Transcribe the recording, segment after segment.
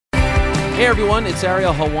Hey everyone, it's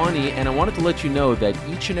Ariel Helwani, and I wanted to let you know that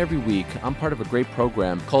each and every week I'm part of a great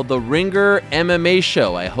program called The Ringer MMA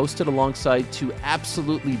Show. I host it alongside two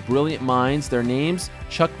absolutely brilliant minds. Their names,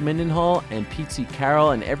 Chuck Mindenhall and Pete C. Carroll,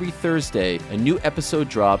 and every Thursday a new episode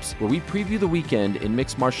drops where we preview the weekend in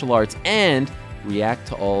mixed martial arts and react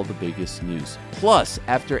to all the biggest news. Plus,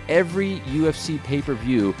 after every UFC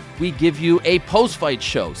pay-per-view, we give you a post-fight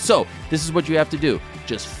show. So this is what you have to do.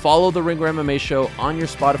 Just follow the Ringer MMA Show on your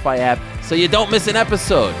Spotify app so you don't miss an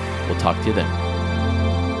episode. We'll talk to you then.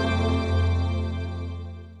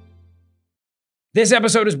 This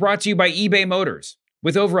episode is brought to you by eBay Motors.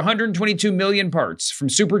 With over 122 million parts, from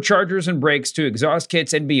superchargers and brakes to exhaust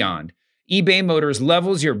kits and beyond, eBay Motors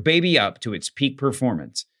levels your baby up to its peak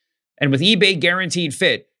performance. And with eBay Guaranteed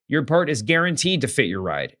Fit, your part is guaranteed to fit your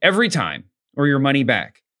ride every time or your money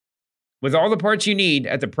back. With all the parts you need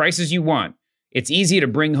at the prices you want, it's easy to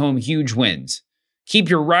bring home huge wins. Keep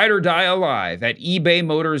your ride or die alive at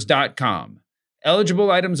ebaymotors.com. Eligible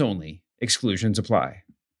items only. Exclusions apply.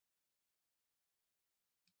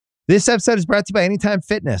 This episode is brought to you by Anytime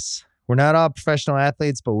Fitness. We're not all professional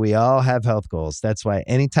athletes, but we all have health goals. That's why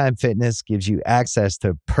Anytime Fitness gives you access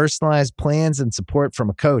to personalized plans and support from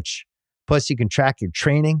a coach. Plus, you can track your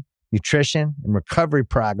training, nutrition, and recovery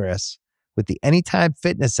progress with the Anytime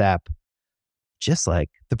Fitness app, just like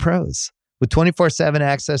the pros. With 24/7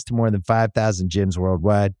 access to more than 5,000 gyms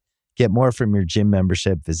worldwide, get more from your gym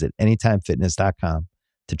membership. Visit anytimefitness.com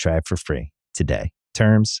to try it for free today.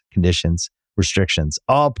 Terms, conditions, restrictions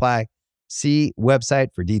all apply. See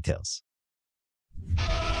website for details. Peter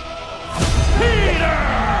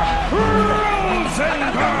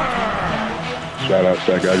Rosenberg! Shout out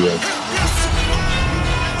to that guy, The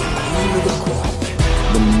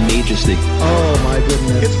Majesty. Oh my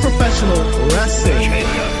goodness. It's professional wrestling.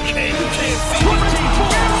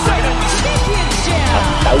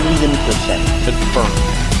 1,000% confirmed.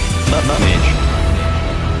 Mage.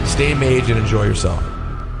 Stay mage and enjoy yourself.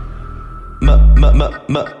 Mage.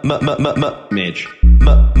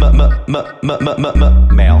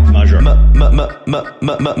 Male. Measure.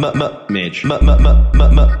 Mage.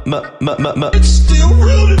 It's still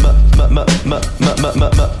rooted. Mage. Male.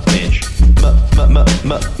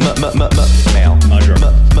 Measure.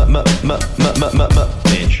 Mage.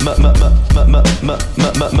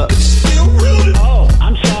 It's still rooted. Oh,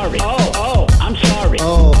 I'm sorry. Oh, I'm sorry.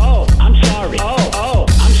 Oh, I'm sorry. Oh,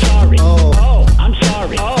 I'm sorry. Oh, I'm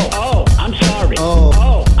sorry. Oh, I'm sorry.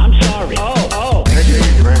 Oh, I'm sorry. Oh.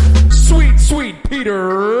 Sweet Peter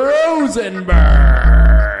Rosenberg.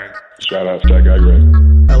 Shout out to that guy, Greg.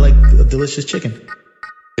 I like a delicious chicken.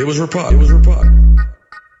 It was Rapod.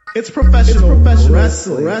 It's professional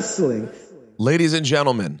wrestling. Ladies and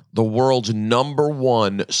gentlemen, the world's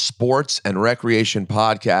 #1 sports and recreation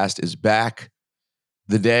podcast is back.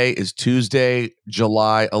 The day is Tuesday,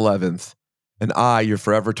 July 11th, and I, your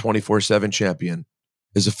forever 24/7 champion,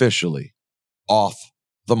 is officially off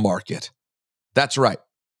the market. That's right.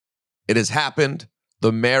 It has happened.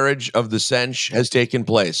 The marriage of the century has taken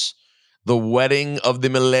place. The wedding of the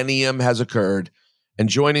millennium has occurred. And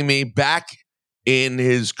joining me back in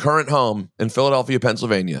his current home in Philadelphia,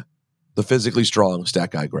 Pennsylvania, the physically strong stat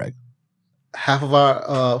guy, Greg. Half of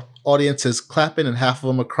our audience is clapping and half of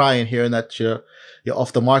them are crying, hearing that you're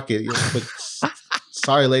off the market. But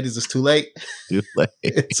sorry, ladies, it's too late. Too late.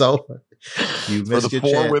 It's over. You missed your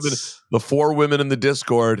chance. The 4 women in the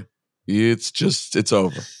Discord, it's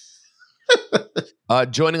over.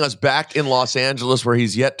 Joining us back in Los Angeles, where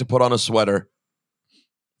he's yet to put on a sweater,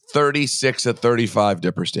 36 at 35,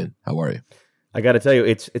 Dipperstein. How are you? I got to tell you,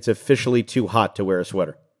 it's officially too hot to wear a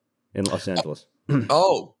sweater in Los Angeles.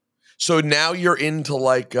 Oh, so now you're into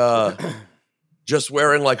like just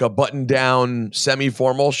wearing like a button-down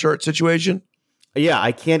semi-formal shirt situation? Yeah,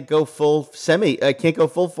 I can't go full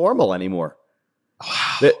formal anymore.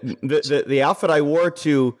 Wow. The outfit I wore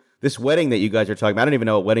to this wedding that you guys are talking about, I don't even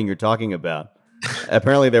know what wedding you're talking about.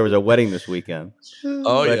 Apparently there was a wedding this weekend.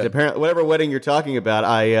 Oh, but yeah. Apparently, whatever wedding you're talking about,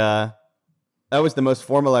 that was the most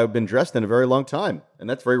formal I've been dressed in a very long time, and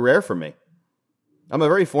that's very rare for me. I'm a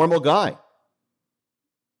very formal guy.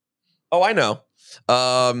 Oh, I know.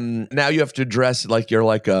 Now you have to dress like you're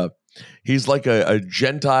like he's like a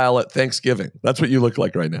Gentile at Thanksgiving. That's what you look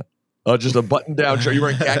like right now. Just a button-down shirt. You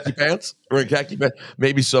wearing khaki pants? You're wearing khaki pants.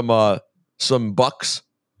 Maybe some bucks.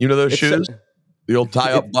 You know those shoes? The old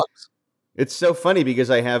tie-up bucks. It's so funny because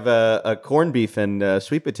I have a corned beef and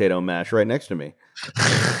sweet potato mash right next to me.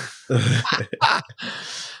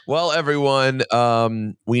 Well, everyone,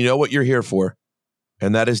 we know what you're here for,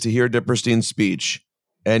 and that is to hear Dipperstein's speech.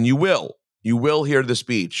 And you will hear the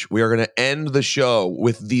speech. We are going to end the show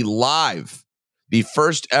with the the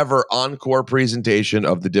first ever encore presentation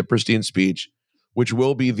of the Dipperstein speech, which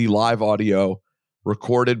will be the live audio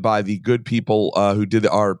recorded by the good people who did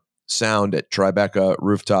our sound at Tribeca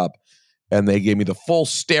Rooftop. And they gave me the full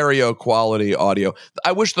stereo quality audio.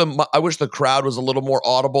 I wish the crowd was a little more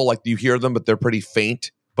audible, like you hear them, but they're pretty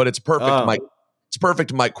faint. But it's perfect mic. It's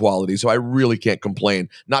perfect mic quality, so I really can't complain.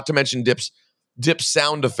 Not to mention Dip's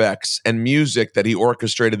sound effects and music that he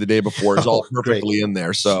orchestrated the day before is all perfectly in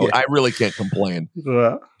there. So I really can't complain.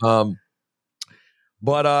 Yeah.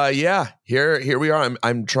 Here we are.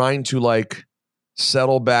 I'm trying to like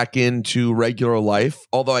settle back into regular life,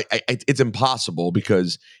 although it's impossible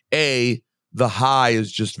because A, the high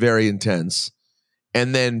is just very intense,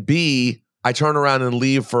 and then B, I turn around and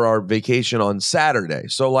leave for our vacation on Saturday.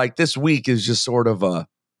 So like this week is just sort of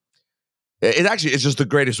it's just the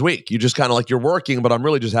greatest week. You just kind of like you're working, but I'm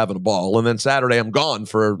really just having a ball. And then Saturday I'm gone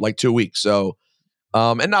for like 2 weeks. So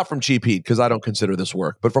and not from Cheap Heat because I don't consider this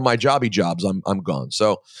work, but from my jobby jobs, I'm gone.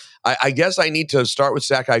 So I guess I need to start with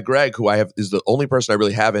Sackeye Greg, who is the only person I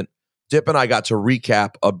really haven't. Dip and I got to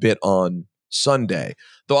recap a bit on Sunday.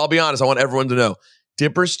 Though I'll be honest, I want everyone to know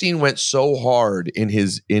Dipperstein went so hard in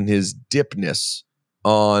his dipness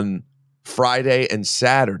on Friday and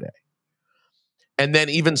Saturday, and then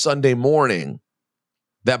even Sunday morning,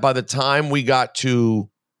 that by the time we got to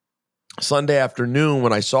Sunday afternoon,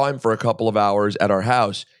 when I saw him for a couple of hours at our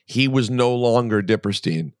house, he was no longer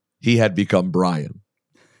Dipperstein. He had become Brian.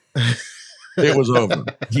 It was over.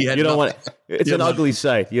 You don't want it's an ugly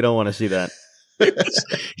sight. You don't want to see that.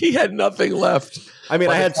 He had nothing left. I mean,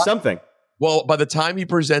 I had something. Well, by the time he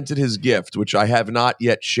presented his gift, which I have not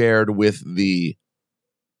yet shared with the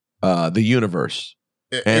universe,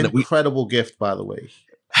 and incredible gift, by the way.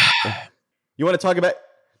 You want to talk about?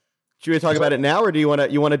 Should we talk about it now, or do you want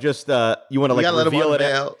to just reveal it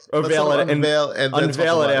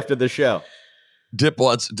after the show? Dip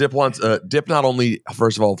not only,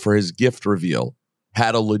 first of all, for his gift reveal,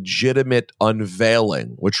 had a legitimate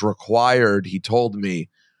unveiling, which required, he told me,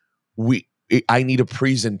 I need a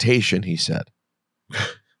presentation, he said.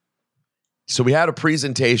 So we had a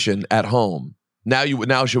presentation at home.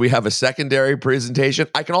 Now should we have a secondary presentation?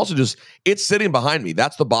 I can also it's sitting behind me.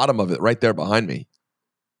 That's the bottom of it right there behind me.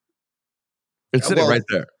 It's sitting right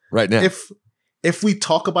there, right now. If we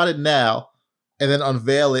talk about it now and then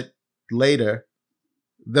unveil it later,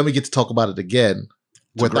 then we get to talk about it again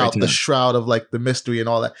without the shroud of like the mystery and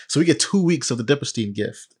all that. So we get 2 weeks of the Dipperstein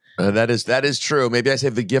gift. That is true. Maybe I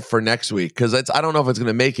save the gift for next week because I don't know if it's going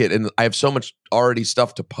to make it, and I have so much already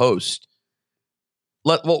stuff to post.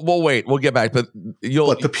 We'll wait. We'll get back, but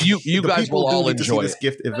you guys will all enjoy this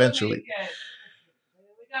gift eventually.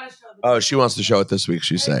 Oh, she wants to show it this week.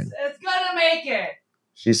 She's saying it's gonna make it.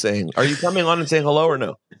 She's saying, "Are you coming on and saying hello or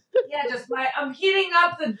no?" Yeah, I'm heating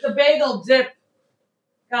up the bagel dip.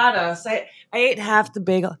 Got us. I ate half the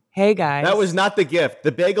bagel. Hey guys, that was not the gift.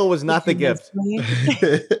 The bagel was not the gift.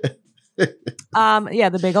 Yeah,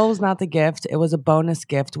 the bagel was not the gift. It was a bonus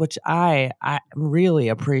gift, which I really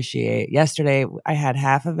appreciate. Yesterday I had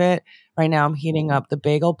half of it. Right now I'm heating up the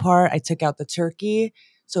bagel part. I took out the turkey,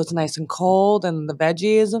 so it's nice and cold, and the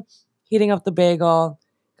veggies. Heating up the bagel,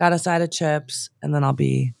 got a side of chips, and then I'll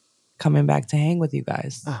be coming back to hang with you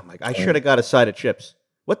guys. Oh my God, I should have got a side of chips.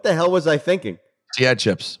 What the hell was I thinking? She had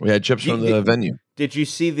chips. We had chips from the venue. Did you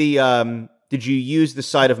see did you use the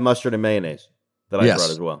side of mustard and mayonnaise that I brought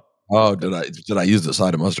as well? Oh, did I use the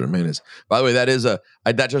side of mustard and mayonnaise? By the way,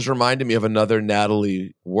 that just reminded me of another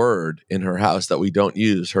Natalie word in her house that we don't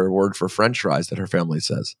use. Her word for French fries that her family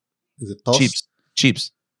says. Is it toast?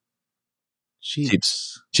 Cheaps.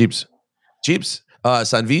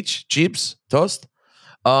 Sandwich, cheaps, toast.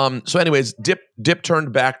 So anyways, Dip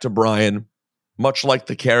turned back to Brian, much like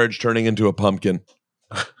the carriage turning into a pumpkin.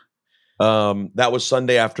 That was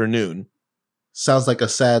Sunday afternoon. Sounds like a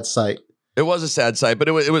sad sight. It was a sad sight, but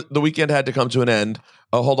it was the weekend had to come to an end.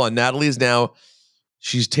 Oh, hold on. Natalie's now,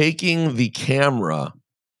 she's taking the camera,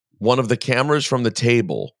 one of the cameras from the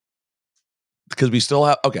table, because we still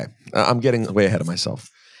have, okay, I'm getting way ahead of myself.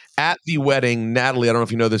 At the wedding, Natalie, I don't know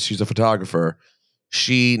if you know this, she's a photographer.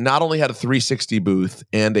 She not only had a 360 booth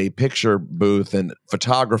and a picture booth and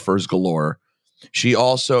photographers galore, she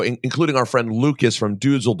also, including our friend Lucas from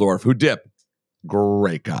Dusseldorf, who Dip,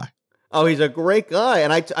 great guy. Oh, he's a great guy.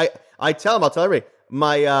 And I'll tell everybody,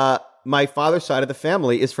 my father's side of the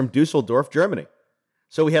family is from Dusseldorf, Germany.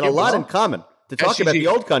 So we had a lot in common to talk about the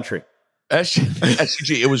old country.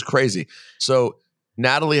 SCG, it was crazy. So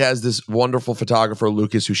Natalie has this wonderful photographer,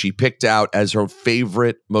 Lucas, who she picked out as her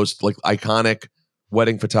favorite, most like iconic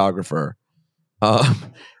wedding photographer.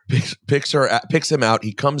 picks him out.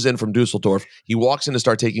 He comes in from Dusseldorf. He walks in to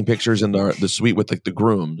start taking pictures in the suite with like the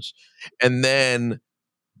grooms, and then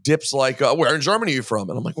Dip's like, "Where in Germany are you from?"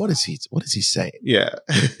 And I'm like, "What is he saying?" Yeah,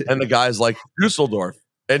 and the guy's like, "Dusseldorf,"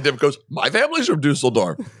 and Dip goes, "My family's from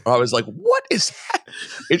Dusseldorf." I was like, "What is that?"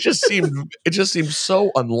 It just seemed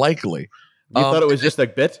so unlikely. You thought it was just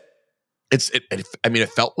like bit? It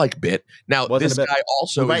felt like bit. Now this guy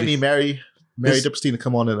also we might need Mary Dipstein to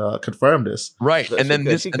come on and confirm this. Right. So and then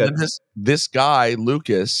this guy,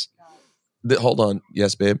 Lucas, hold on.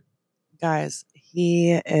 Yes, babe. Guys,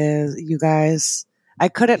 you guys, I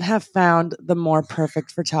couldn't have found the more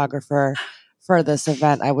perfect photographer for this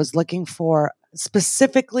event. I was looking for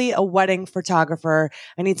specifically a wedding photographer.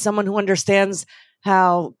 I need someone who understands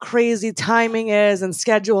how crazy timing is and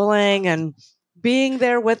scheduling and being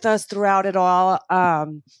there with us throughout it all.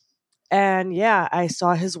 And yeah, I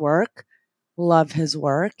saw his work, love his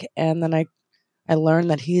work. And then I learned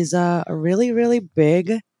that he's a really, really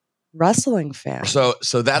big wrestling fan. So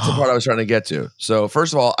that's the part I was trying to get to. So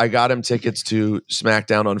first of all, I got him tickets to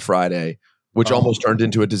SmackDown on Friday, which almost turned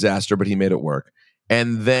into a disaster, but he made it work.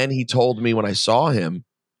 And then he told me when I saw him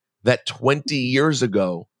that 20 years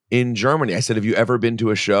ago in Germany, I said, "Have you ever been to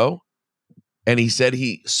a show?" And he said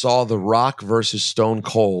he saw The Rock versus Stone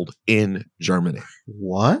Cold in Germany.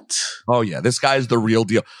 What? Oh, yeah. This guy's the real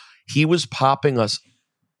deal. He was popping us.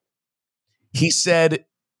 He said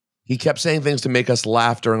he kept saying things to make us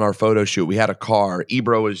laugh during our photo shoot. We had a car.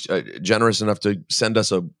 Ebro was generous enough to send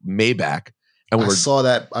us a Maybach. And I saw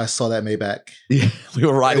that Maybach. Yeah, we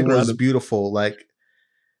were riding around. It was beautiful. Like,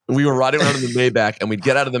 we were riding around in the Maybach, and we'd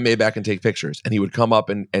get out of the Maybach and take pictures. And he would come up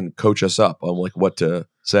and coach us up on like what to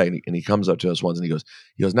say. And he comes up to us once and he goes,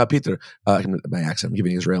 "Now, Peter," my accent, I'm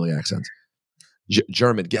giving Israeli accents.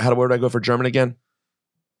 German. Where do I go for German again?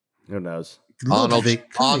 Who knows? Arnold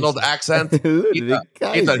accent. Peter,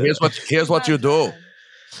 here's what you do.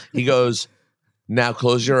 He goes, "Now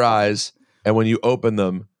close your eyes, and when you open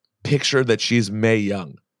them, picture that she's Mae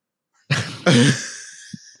Young."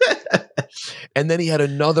 And then he had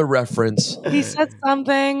another reference. He said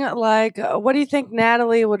something like, "What do you think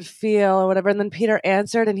Natalie would feel?" or whatever. And then Peter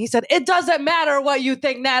answered and he said, "It doesn't matter what you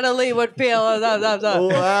think Natalie would feel." Wow.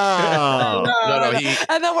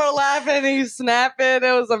 And then we're laughing and he's snapping.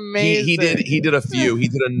 It was amazing. He did a few. He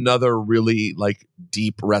did another really like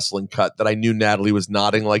deep wrestling cut that I knew Natalie was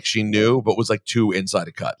nodding like she knew, but was like too inside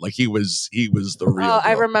a cut. Like he was the real deal.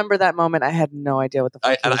 I remember that moment. I had no idea what the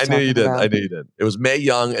fuck I knew you did. I knew you did. It was Mae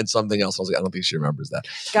Young and something else. I was like, I don't think she remembers that.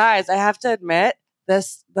 Guys, I have to admit,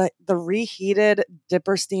 the reheated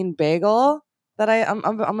Dipperstein bagel that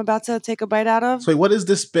I'm about to take a bite out of. So wait, what is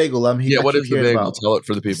this bagel? What is the bagel? About? Tell it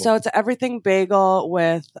for the people. So it's an everything bagel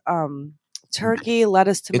with turkey,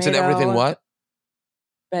 lettuce, tomato. It's an everything what?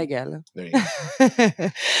 Bagel. There you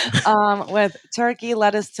go. With turkey,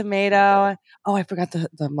 lettuce, tomato. Oh, I forgot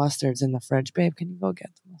the mustard's in the fridge, babe. Can you go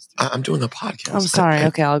get the mustard? I'm doing the podcast. I'm sorry.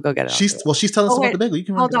 Okay, I'll go get it. She's telling us about the bagel. You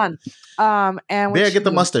can hold on. And there, get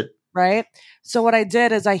the mustard. Right. So what I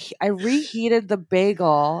did is I reheated the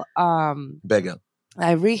bagel. I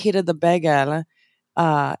reheated the bagel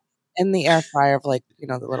in the air fryer of like,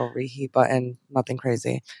 the little reheat button, nothing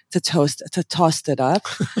crazy, to toast it up.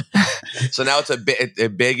 So now it's a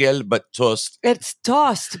bagel, but toast. It's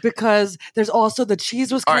toast because there's also the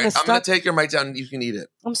cheese was kind of stuck. I'm going to take your mic down and you can eat it.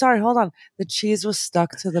 I'm sorry, hold on. The cheese was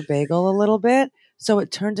stuck to the bagel a little bit. So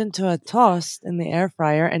it turned into a toast in the air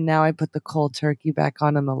fryer. And now I put the cold turkey back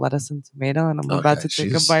on and the lettuce and tomato. And I'm about to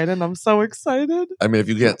take a bite and I'm so excited. I mean, if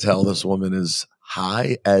you can't tell, this woman is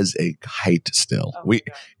high as a kite still.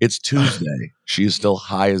 It's Tuesday. She is still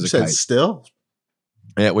high as a kite. Still?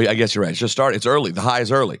 Yeah, I guess you're right. It's just started. It's early. The high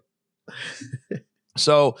is early.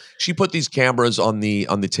 So she put these cameras on the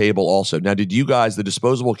table also. Now, did you guys, the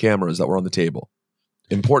disposable cameras that were on the table,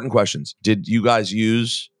 important questions, did you guys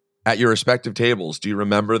use at your respective tables? Do you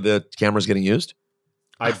remember the cameras getting used?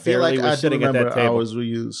 I feel like I sitting at that table. Ours were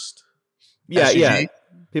used. Yeah.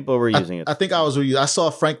 People were using it. I think I was reused. I saw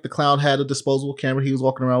Frank the Clown had a disposable camera he was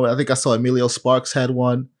walking around with. I think I saw Emilio Sparks had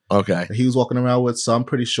one. Okay. He was walking around with, so I'm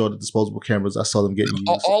pretty sure the disposable cameras, I saw them getting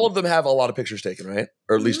used. All of them have a lot of pictures taken, right?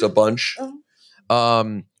 Or at least a bunch.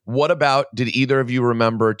 What about, did either of you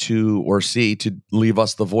remember to leave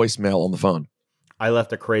us the voicemail on the phone? I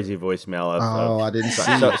left a crazy voicemail of I didn't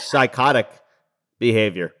see psychotic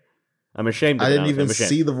behavior. I'm ashamed of it. I didn't even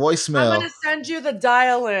see the voicemail. I'm going to send you the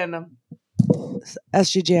dial-in.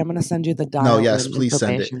 SGG, I'm going to send you the dial-in. No, yes, please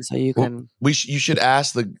send it. So you can. You should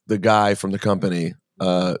ask the guy from the company,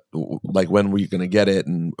 like when were you going to get it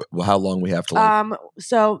and how long we have to wait.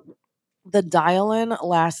 So The dial-in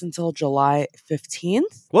lasts until July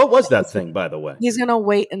 15th. What was that thing, by the way? He's gonna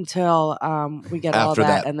wait until we get all After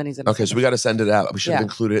that, and then he's gonna. Okay, so we got to send it out. We should have Yeah.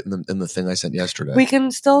 included it in the thing I sent yesterday. We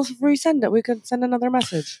can still resend it. We could send another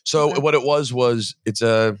message. So Okay. what it was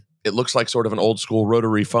it looks like sort of an old school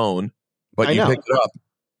rotary phone, but I you know. pick it up.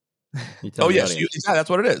 You tell Oh the yes, audience. yeah, that's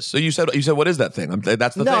what it is. So you said what is that thing?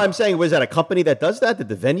 That's the No, thing. I'm saying, was that a company that does that? Did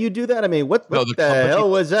the venue do that? I mean, what No, the, the company- hell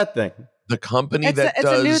was that thing? The company It's that it's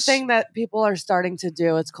does a new thing that people are starting to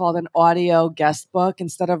do. It's called an audio guest book.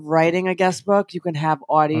 Instead of writing a guest book, you can have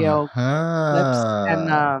audio clips.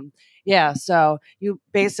 And yeah, so you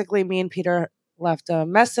basically, me and Peter left a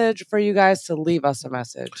message for you guys to leave us a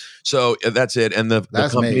message. So that's it. And the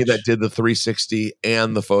That's company Mage. that did the 360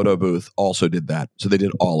 and the photo booth also did that. So they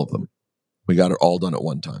did all of them. We got it all done at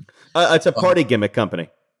one time. It's a party gimmick company.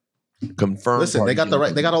 Confirmed. Listen, they party got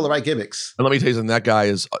game. they got all the right gimmicks. And let me tell you something.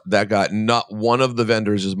 That guy. Not one of the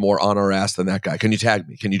vendors is more on our ass than that guy. Can you tag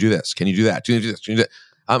me? Can you do this? Can you do that? Can you do this? Can you do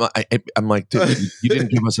that? I'm like, dude, you didn't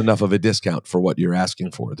give us enough of a discount for what you're asking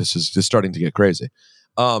for. This is just starting to get crazy.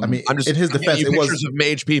 I mean, I'm just in his giving defense, you it was- pictures of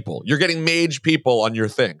mage people. You're getting mage people on your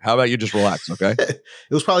thing. How about you just relax, okay? It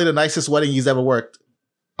was probably the nicest wedding he's ever worked.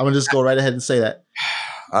 I'm gonna just go right ahead and say that.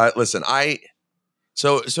 Listen,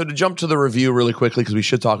 so to jump to the review really quickly because we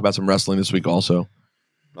should talk about some wrestling this week also.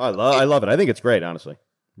 I love it. I think it's great, honestly.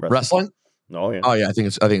 Wrestling? Oh yeah. Oh yeah, I think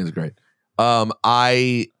it's great.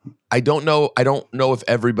 I don't know if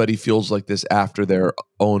everybody feels like this after their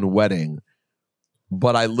own wedding,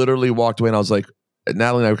 but I literally walked away and I was like,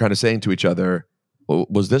 Natalie and I were kind of saying to each other,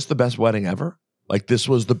 was this the best wedding ever? Like, this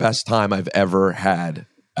was the best time I've ever had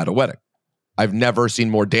at a wedding. I've never seen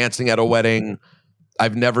more dancing at a wedding.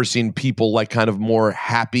 I've never seen people like kind of more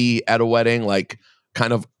happy at a wedding, like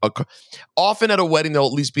kind of often at a wedding, there'll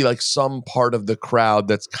at least be like some part of the crowd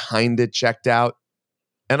that's kind of checked out.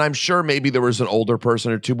 And I'm sure maybe there was an older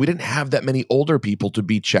person or two. We didn't have that many older people to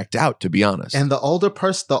be checked out, to be honest. And the older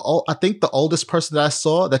person, I think the oldest person that I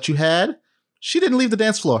saw that you had, she didn't leave the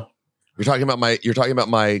dance floor. You're talking about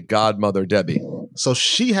my godmother, Debbie. So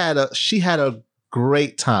she had a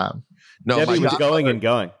great time. No, Debbie was going and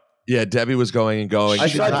going. Yeah, Debbie was going and going. I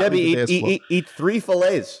She saw did not Debbie leave the dance eat 3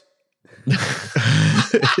 fillets.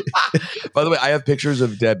 By the way, I have pictures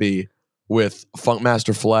of Debbie with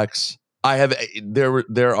Funkmaster Flex. I have there's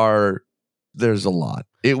a lot.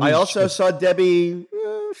 I also saw Debbie.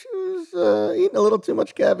 She was eating a little too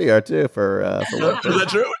much caviar too for work. Is that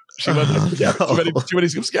true? She went too many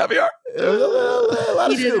scoops of caviar. A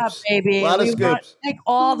lot of Eat it up, scoops. baby. A lot of We want- scoops. Take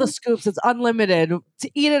all the scoops. It's unlimited.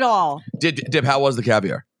 To eat it all. Dib, how was the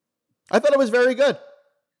caviar? I thought it was very good.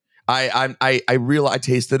 I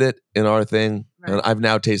tasted it in our thing, and I've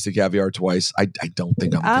now tasted caviar twice. I don't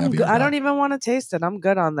think I'm a caviar I don't guy. even want to taste it. I'm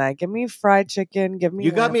good on that. Give me fried chicken. Give me.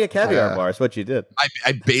 You got me a caviar Yeah. bar. That's what you did.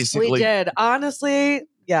 I basically We did. Honestly,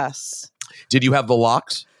 yes. Did you have the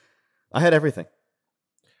locks? I had everything.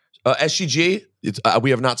 SGG, we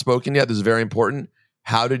have not spoken yet. This is very important.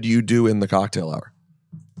 How did you do in the cocktail hour?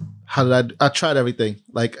 How did I tried everything.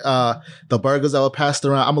 Like the burgers that were passed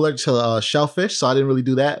around. I'm allergic to shellfish, so I didn't really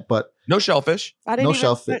do that. But No shellfish. I didn't No even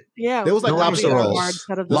shellfish. Yeah, there was like There were lobster caviar rolls. bar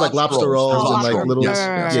instead of There was like lobster lobster rolls. rolls and like Lobster little rolls.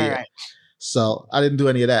 Right. yeah. So I didn't do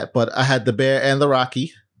any of that. But I had the bear and the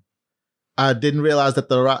Rocky. I didn't realize that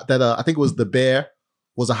I think it was the bear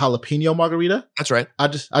was a jalapeno margarita. That's right. I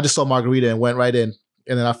just saw margarita and went right in,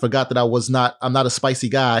 and then I forgot that I'm not a spicy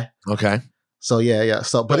guy. Okay. So yeah.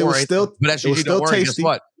 So but Don't it was worry. still But it actually, was don't still worry. Guess tasty.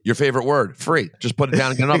 what? Your favorite word, free. Just put it down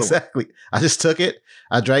and get another Exactly. I just took it.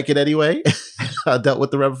 I drank it anyway. I dealt with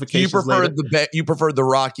the one. You ramifications preferred later. you preferred the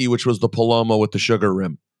Rocky, which was the Paloma with the sugar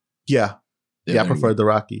rim. Yeah, I there you preferred the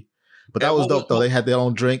Rocky. But Yeah, that was what dope was- though. They had their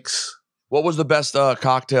own drinks. go. What was the best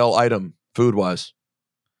cocktail item, food wise?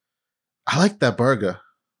 I like that burger.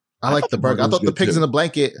 I like thought the the burger. burger I was thought the good, pigs too. in the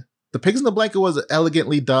blanket. The pigs in the blanket was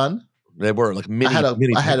elegantly done. They were like mini. I had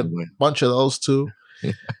a mini bunch of those too.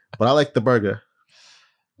 But I like the burger.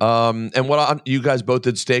 And what you guys both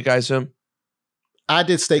did steak, I assume. I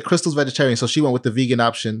did steak. Crystal's vegetarian, so she went with the vegan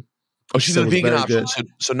option. Oh, she So did it the was vegan very option,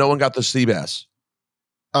 good. so no one got the sea bass.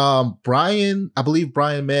 I believe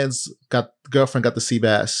Brian Mann's girlfriend got the sea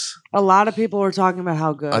bass. A lot of people were talking about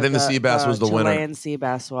how good. I think the sea bass was the winner. Chilean sea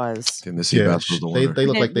bass was. I think the sea bass was the winner. They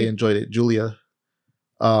look like they enjoyed it, Julia.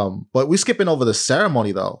 But we're skipping over the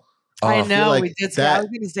ceremony though. I feel know like we did. I was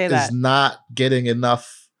going to say that. Is not getting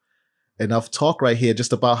enough talk right here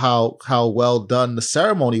just about how well done the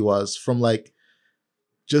ceremony was from like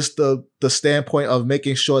just the standpoint of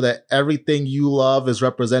making sure that everything you love is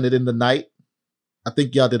represented in the night. I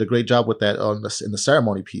think y'all did a great job with that in the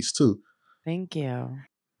ceremony piece too. Thank you.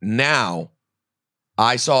 Now,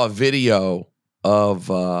 I saw a video of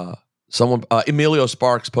someone, Emilio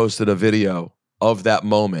Sparks posted a video of that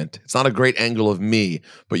moment. It's not a great angle of me,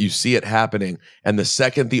 but you see it happening. And the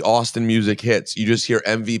second the Austin music hits, you just hear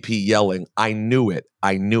MVP yelling, I knew it,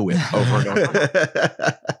 over and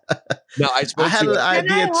over. No, I had an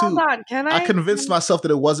idea too. Hold on. Can I? I convinced myself that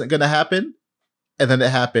it wasn't going to happen. And then it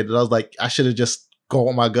happened. And I was like, I should have just gone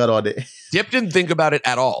with my gut on it. Dip didn't think about it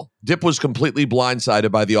at all. Dip was completely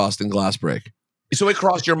blindsided by the Austin glass break. So it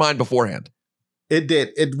crossed your mind beforehand. It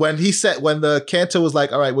did. When the cantor was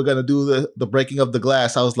like, all right, we're going to do the breaking of the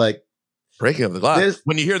glass, I was like, breaking of the glass?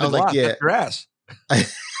 When you hear the glass, like, yeah. That's your ass.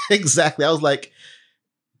 Exactly. I was like,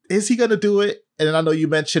 is he going to do it? And then I know you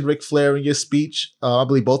mentioned Ric Flair in your speech. I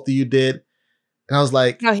believe both of you did. And I was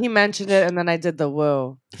like, no, he mentioned it, and then I did the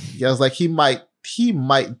woo. Yeah, I was like, he might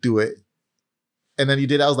do it. And then you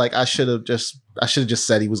did. I was like, I should have just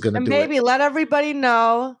said he was going to do it. And baby, let everybody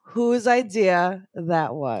know whose idea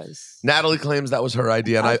that was. Natalie claims that was her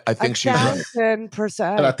idea, and I think she's right.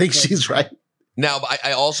 1,000%. And I think she's right. Now,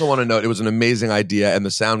 I also want to note it was an amazing idea, and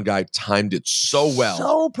the sound guy timed it so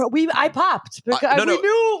well. I popped because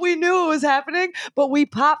we knew it was happening, but we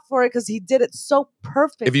popped for it because he did it so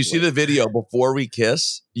perfectly. If you see the video before we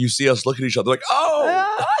kiss, you see us look at each other like,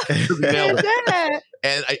 oh, he did it.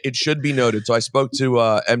 And it should be noted. So I spoke to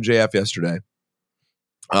MJF yesterday,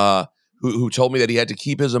 who told me that he had to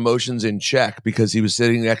keep his emotions in check because he was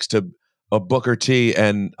sitting next to a Booker T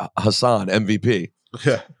and Hassan, MVP.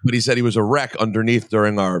 Yeah. But he said he was a wreck underneath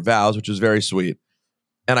during our vows, which was very sweet.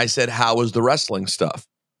 And I said, how was the wrestling stuff?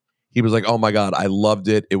 He was like, oh my God, I loved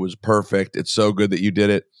it. It was perfect. It's so good that you did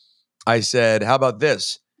it. I said, how about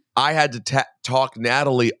this? I had to talk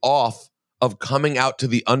Natalie off of coming out to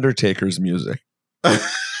the Undertaker's music. And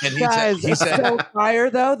he said, so fire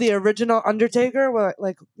though. The original Undertaker, well,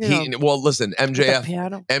 listen,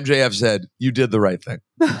 MJF said you did the right thing.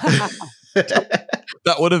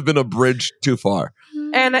 That would have been a bridge too far.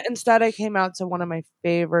 And instead, I came out to one of my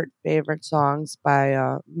favorite songs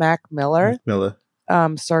by Mac Miller.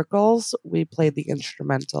 Circles. We played the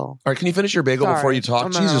instrumental. All right, can you finish your bagel before you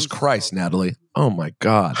talk? Jesus Christ, Natalie! Oh my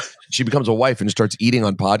God, she becomes a wife and starts eating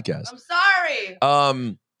on podcasts. I'm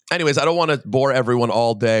sorry. Anyways, I don't want to bore everyone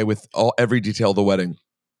all day with every detail of the wedding.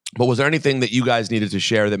 But was there anything that you guys needed to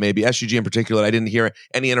share that maybe SUG in particular, I didn't hear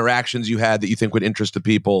any interactions you had that you think would interest the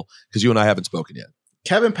people? Because you and I haven't spoken yet.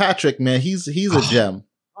 Kevin Patrick, man, he's a gem.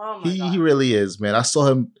 He really is, man. I saw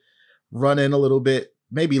him run in a little bit,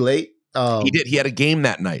 maybe late. He did. He had a game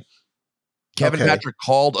that night. Kevin Patrick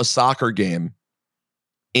called a soccer game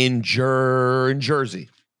in Jersey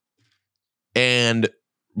and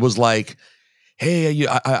was like, hey,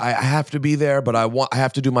 I have to be there, but I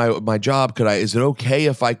have to do my job. Is it okay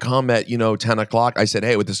if I come at 10 o'clock? I said,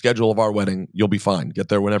 hey, with the schedule of our wedding, you'll be fine. Get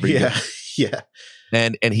there whenever you get. Yeah.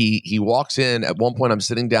 And he walks in. At one point, I'm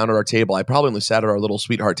sitting down at our table. I probably only sat at our little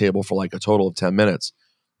sweetheart table for like a total of 10 minutes.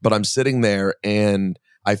 But I'm sitting there and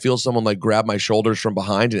I feel someone like grab my shoulders from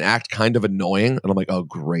behind and act kind of annoying. And I'm like, oh,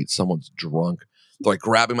 great. Someone's drunk. They're like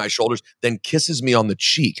grabbing my shoulders, then kisses me on the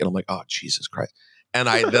cheek. And I'm like, oh, Jesus Christ. And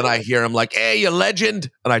then I hear him like, hey, you legend.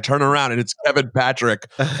 And I turn around and it's Kevin Patrick,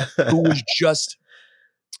 who was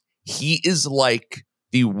he is like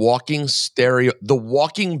the walking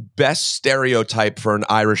best stereotype for an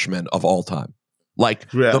Irishman of all time. Like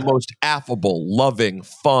the most affable, loving,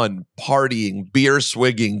 fun, partying, beer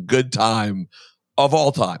swigging, good time of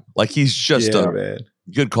all time. Like he's just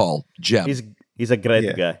good call, gem. He's a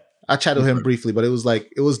great guy. I chatted with him briefly, but it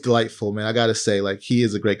was delightful, man. I gotta say, like, he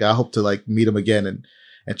is a great guy. I hope to like meet him again and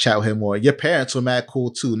chat with him more. Your parents were mad cool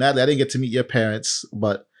too. Natalie, I didn't get to meet your parents,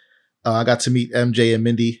 but I got to meet MJ and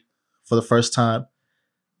Mindy for the first time.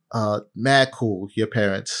 Mad cool, your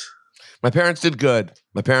parents. My parents did good.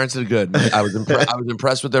 I was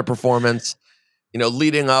impressed with their performance.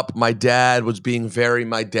 Leading up, my dad was being very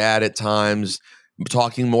my dad at times,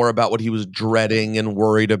 talking more about what he was dreading and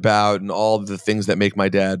worried about and all of the things that make my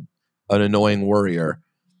dad an annoying worrier.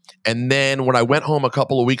 And then when I went home a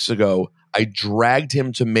couple of weeks ago, I dragged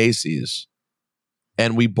him to Macy's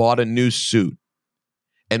and we bought a new suit.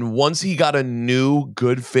 And once he got a new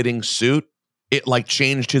good fitting suit, it like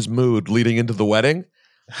changed his mood leading into the wedding.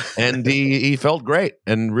 And he felt great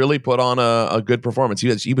and really put on a good performance.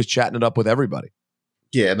 He was chatting it up with everybody.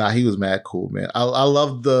 Yeah, he was mad cool, man. I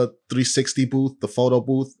love the 360 booth, the photo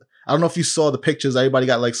booth. I don't know if you saw the pictures. Everybody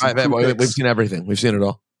got like some crew pics. We've seen everything. We've seen it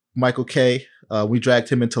all. Michael K. We dragged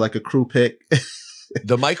him into like a crew pic.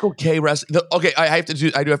 The Michael K. Okay, I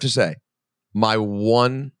do have to say,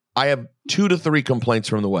 I have 2 to 3 complaints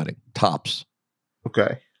from the wedding, tops.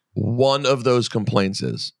 Okay. One of those complaints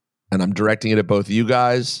is, and I'm directing it at both you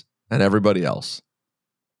guys and everybody else,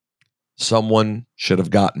 someone should have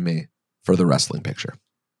gotten me for the wrestling picture.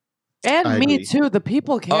 And I me agree. too. The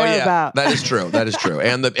people care about. That is true. That is true.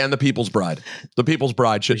 And the People's Bride. The People's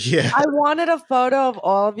Bride should. Yeah. I wanted a photo of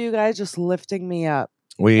all of you guys just lifting me up.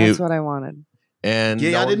 That's what I wanted. And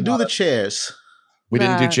Yeah, I didn't do the chairs. We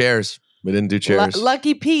didn't do chairs. We didn't do chairs.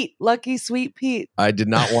 Lucky Pete. Lucky Sweet Pete. I did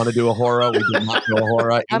not want to do a horror. We did not do a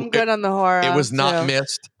horror. I'm good on the horror. It was not too.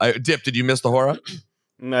 missed. Dip, did you miss the horror?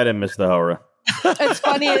 I didn't miss the horror. It's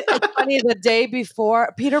funny. It's funny. The day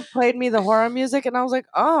before, Peter played me the horror music, and I was like,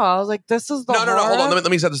 this is the No, horror. hold on. Let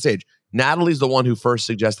me set the stage. Natalie's the one who first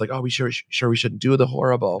suggested, like, we shouldn't do the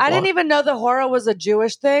horror ball. I didn't even know the horror was a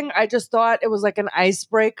Jewish thing. I just thought it was like an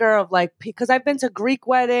icebreaker of like, because I've been to Greek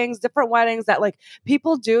weddings, different weddings that like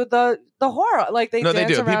people do the horror, like they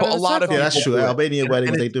dance do. around People, in a lot of circle. Yeah, that's true. Albanian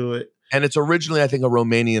weddings, they do it. And it's originally, I think, a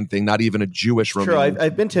Romanian thing, not even a Jewish Romanian. True,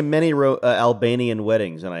 I've been to many Albanian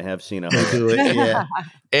weddings, and I have seen a horror. Do it, yeah.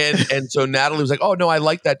 And so Natalie was like, "Oh no, I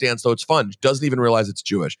like that dance though. It's fun." Doesn't even realize it's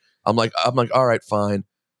Jewish. I'm like, all right, fine.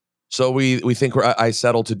 So we think I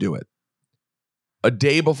settled to do it. A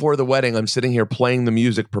day before the wedding, I'm sitting here playing the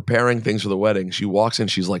music, preparing things for the wedding. She walks in,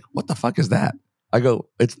 she's like, "What the fuck is that?" I go,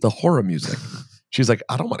 "It's the horror music." She's like,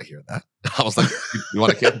 "I don't want to hear that." I was like, "You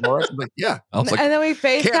want to hear horror?" I'm like, "Yeah." I was like, and then we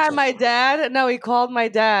FaceTime cancel. my dad. No, he called my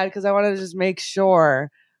dad because I wanted to just make sure.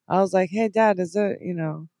 I was like, "Hey, Dad, is it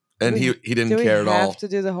And he didn't care at all. Do we have to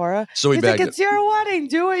do the horror? So he's like, begged "It's your wedding.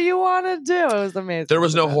 Do what you want to do." It was amazing. There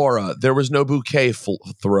was no horror. There was no bouquet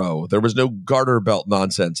throw. There was no garter belt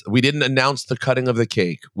nonsense. We didn't announce the cutting of the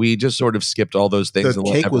cake. We just sort of skipped all those things. The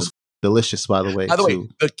cake was delicious, by the way. By the way,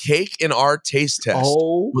 the cake in our taste test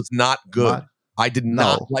was not good. I did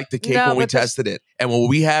not like the cake when we tested it. And what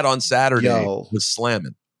we had on Saturday was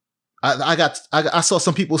slamming. I saw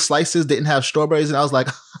some people's slices didn't have strawberries, and I was like,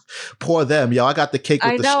 "Pour them, yo!" I got the cake.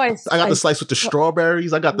 With I got the slice with the strawberries.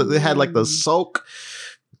 They had like the soak.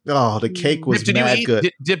 Oh, the cake was mad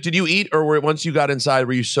good. Dip, did you eat, or once you got inside,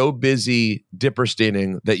 were you so busy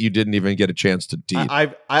dippersteining that you didn't even get a chance to eat?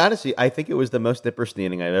 I honestly, I think it was the most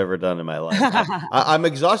dippersteining I've ever done in my life. I'm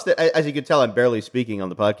exhausted. As you can tell, I'm barely speaking on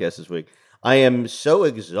the podcast this week. I am so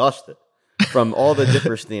exhausted from all the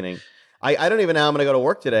dippersteining. I don't even know how I'm going to go to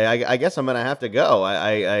work today. I guess I'm going to have to go.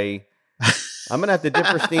 I'm going to have to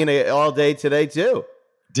dipperstein all day today too.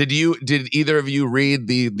 Did either of you read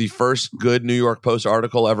the first good New York Post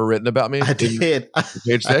article ever written about me? I did.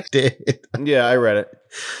 Page 6? I did. Yeah, I read it.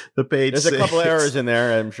 The page There's 6. a couple errors in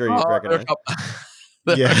there. I'm sure you recognize.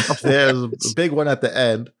 Yeah, there's a big one at the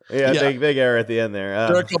end. Yeah, big error at the end there.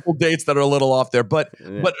 There are a couple dates that are a little off there, but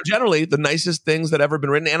generally the nicest things that ever been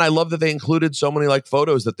written. And I love that they included so many like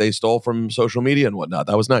photos that they stole from social media and whatnot.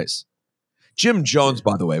 That was nice. Jim Jones,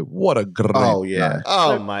 by the way, what a great guy.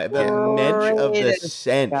 Oh my, the mensch of the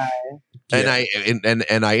cent.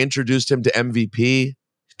 And I introduced him to MVP.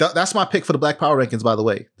 That's my pick for the Black Power rankings, by the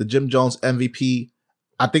way. The Jim Jones MVP.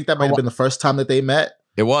 I think that might have been the first time that they met.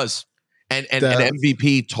 It was. And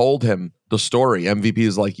MVP told him the story. MVP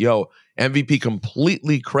is like, yo, MVP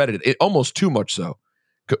completely credited it, almost too much so.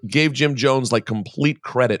 Gave Jim Jones like complete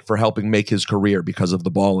credit for helping make his career because of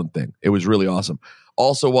the balling thing. It was really awesome.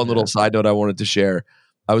 Also, one little side note I wanted to share.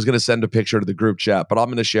 I was going to send a picture to the group chat, but I'm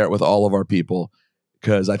going to share it with all of our people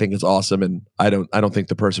because I think it's awesome, and I don't think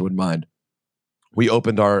the person would mind. We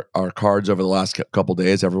opened our cards over the last couple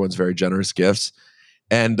days. Everyone's very generous gifts,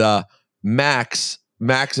 and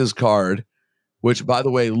Max's card, which, by the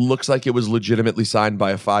way, looks like it was legitimately signed by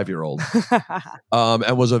a 5-year-old,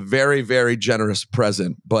 and was a very, very generous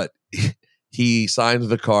present. But he signed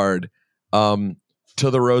the card to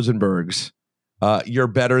the Rosenbergs. You're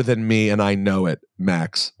better than me, and I know it,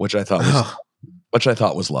 Max, which I thought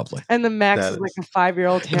was lovely. And the Max is like a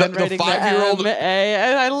 5-year-old handwriting. The 5-year-old,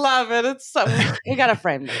 and I love it. It's so you got to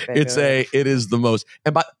frame that. It is the most,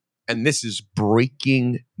 and this is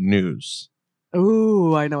breaking news.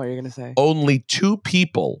 Ooh, I know what you're going to say. Only 2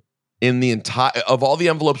 people in the entire, of all the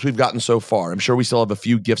envelopes we've gotten so far, I'm sure we still have a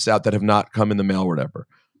few gifts out that have not come in the mail or whatever,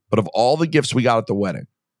 but of all the gifts we got at the wedding,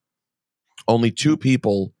 only 2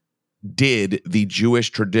 people did the Jewish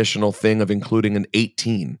traditional thing of including an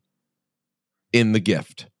 18 in the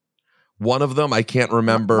gift. One of them, I can't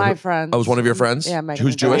remember. My friend. Oh, was one of your friends? Yeah,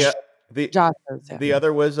 who's Jewish? The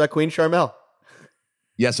other was Queen Charmel.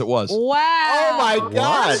 Yes, it was. Wow. Oh my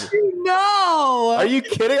God. No. Are you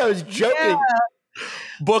kidding? I was joking. Yeah.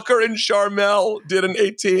 Booker and Charmel did an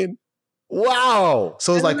 18. Wow.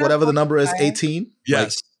 So it's like whatever the number is, 18?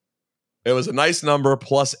 Yes. It was a nice number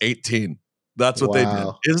plus 18. That's what they did.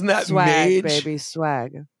 Isn't that swag, mage? baby,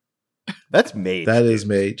 swag. That's mage. That is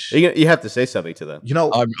mage. You have to say something to them. You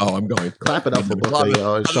know, I'm going. clap it up for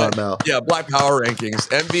Booker, and Sean Mel. Yeah, Black Power rankings.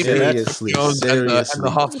 MVP Seriously, Jones and the seriously.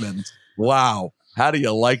 Huffmans. Wow. How do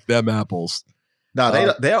you like them apples?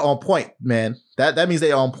 No, they're on point, man. That means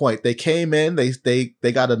they're on point. They came in, they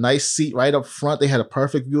got a nice seat right up front. They had a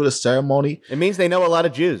perfect view of the ceremony. It means they know a lot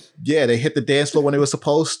of Jews. Yeah, they hit the dance floor when they were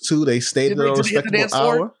supposed to. They stayed there a respectable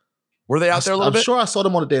hour. Were they out there a little bit? I'm sure I saw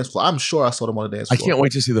them on the dance floor. I can't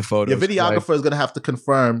wait to see the photos. Your videographer is going to have to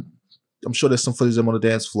confirm. I'm sure there's some footage of them on the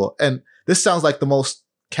dance floor. And this sounds like the most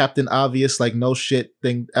Captain Obvious, like no shit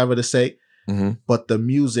thing ever to say. Mm-hmm. But the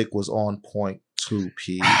music was on point too,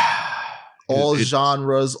 P. All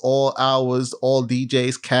genres, all hours, all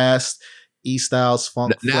DJs, cast, E-Styles,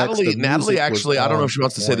 Funk Flex. Natalie actually, I don't know if she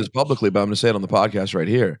wants to say this publicly, but I'm going to say it on the podcast right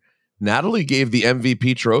here. Natalie gave the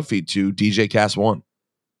MVP trophy to DJ Cast One.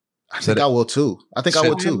 I think I will too.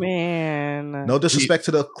 Man. No disrespect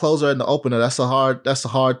to the closer and the opener. That's a hard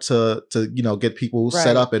to get people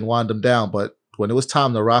set up and wind them down. But when it was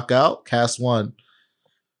time to rock out, Cast One.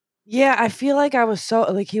 Yeah, I feel like I was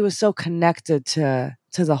so he was so connected to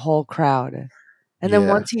the whole crowd. And then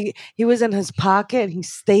once he was in his pocket, he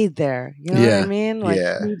stayed there. You know what I mean? Like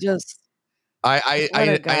he just I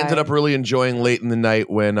ended up really enjoying late in the night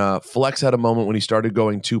when Flex had a moment when he started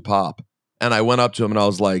going to pop. And I went up to him and I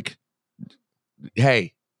was like,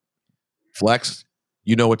 hey, Flex,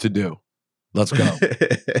 you know what to do. Let's go.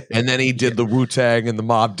 And then he did the Wu-Tang and the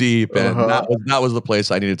Mobb Deep, and that was the place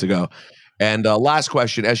I needed to go. And last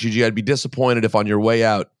question, SUG, I'd be disappointed if on your way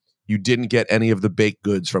out you didn't get any of the baked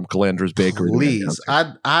goods from Calandra's Bakery. Please,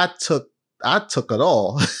 I took it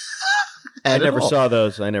all. I never saw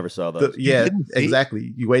those. Yeah,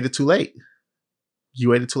 exactly. You waited too late.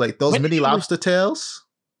 Those mini lobster tails.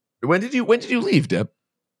 When did you leave, Dip?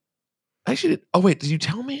 Actually, did you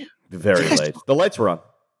tell me? Very late. The lights were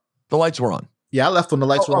on. Yeah, I left when the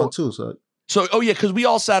lights were on too. Because we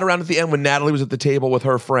all sat around at the end when Natalie was at the table with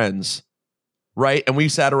her friends, right? And we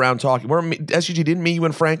sat around talking. SUG, didn't me, you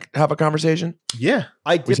and Frank have a conversation? Yeah.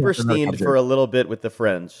 I dipper-steamed for a little bit with the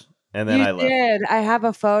friends, and then I left. Did. I have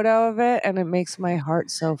a photo of it, and it makes my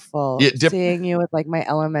heart so full. Yeah, Dip, seeing you with like my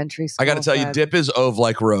elementary school I got to tell you, Dip is Ove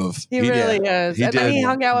like Rove. He really is. Then he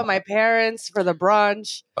hung out with my parents for the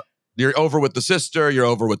brunch. You're over with the sister. You're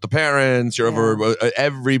over with the parents. You're over with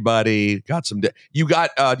everybody. Got some. You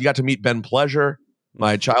got to meet Ben Pleasure,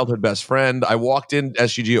 my childhood best friend. I walked in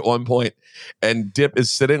SUG at one point, and Dip is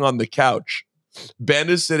sitting on the couch. Ben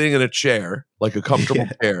is sitting in a chair, like a comfortable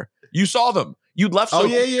chair. You saw them. You'd left.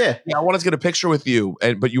 Yeah. I wanted to get a picture with you,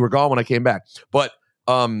 but you were gone when I came back. But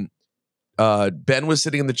Ben was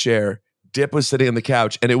sitting in the chair. Dip was sitting on the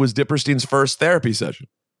couch, and it was Dipperstein's first therapy session.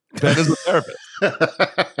 Ben is a therapist.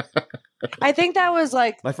 I think that was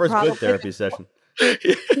like my first good therapy session.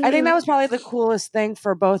 I think that was probably the coolest thing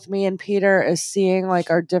for both me and Peter is seeing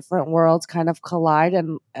like our different worlds kind of collide,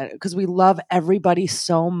 and because we love everybody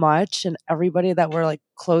so much, and everybody that we're like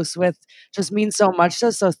close with just means so much to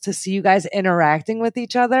us. So to see you guys interacting with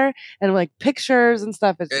each other and like pictures and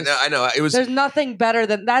stuff, it's just, I know it was. There's nothing better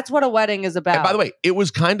than that's what a wedding is about. And by the way, it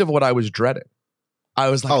was kind of what I was dreading. I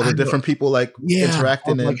was like, the different people like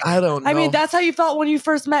interacting. I don't know. I mean, that's how you felt when you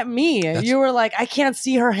first met me. You were like, I can't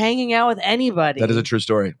see her hanging out with anybody. That is a true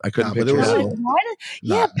story. I couldn't picture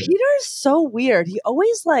it. Peter's so weird. He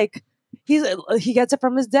always like he gets it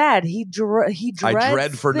from his dad. He I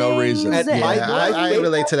dread for no reason. I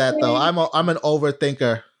relate to that though. I'm an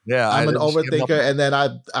overthinker. Yeah, I'm an overthinker, and then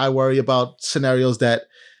I worry about scenarios that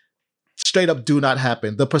straight up do not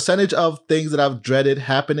happen. The percentage of things that I've dreaded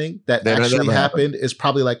happening that actually happened is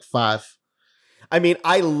probably like 5. I mean,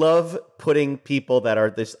 I love putting people that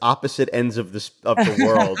are this opposite ends of the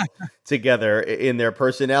world together in their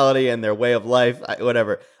personality and their way of life,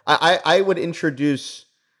 whatever. I would introduce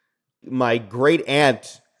my great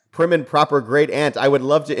aunt, prim and proper great aunt. I would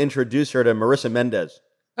love to introduce her to Marissa Mendez.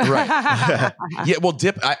 Right. Yeah. Well,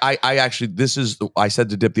 Dip, I actually, I said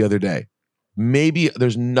to Dip the other day, maybe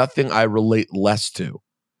there's nothing I relate less to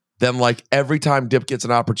than like every time Dip gets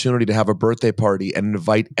an opportunity to have a birthday party and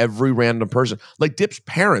invite every random person. Like Dip's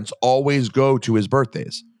parents always go to his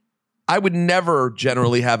birthdays. I would never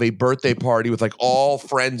generally have a birthday party with like all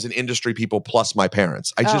friends and industry people plus my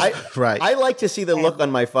parents. I like to see the look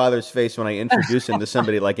on my father's face when I introduce him to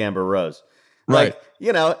somebody like Amber Rose. Like,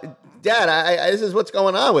 Dad, this is what's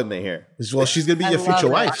going on with me here. Well, she's going to be your future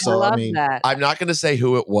wife. So, I mean, I'm not going to say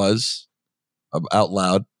who it was out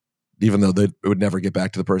loud, even though it would never get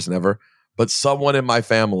back to the person ever. But someone in my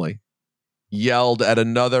family yelled at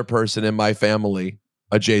another person in my family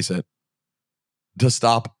adjacent to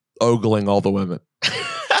stop ogling all the women.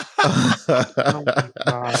 Oh my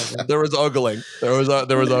God. There was ogling. There was I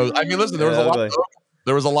mean, listen, there was a lot.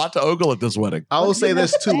 There was a lot to ogle at this wedding. I will say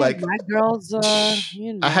this too, like my girls,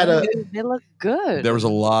 you know, I had they look good. There was a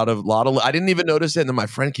lot of. I didn't even notice it, and then my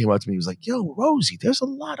friend came up to me. He was like, "Yo, Rosie, there's a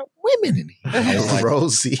lot of women in here." I was like,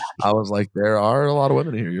 Rosie. I was like, there are a lot of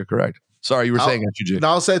women in here. You're correct. Sorry, you were saying SUG. No,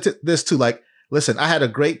 I'll say this too. Like, listen, I had a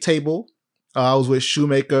great table. I was with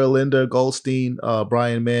Shoemaker, Linda Goldstein,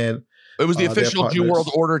 Brian Mann. It was the official New World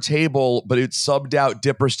Order table, but it subbed out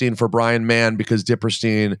Dipperstein for Brian Mann because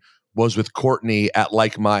Dipperstein was with Courtney at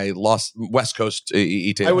like my West Coast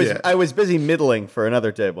table. I was busy middling for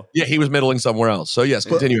another table. Yeah, he was middling somewhere else. So yes,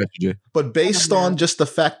 continue, SUG. But based on just the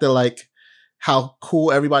fact that like how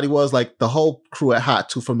cool everybody was, like the whole crew at Hot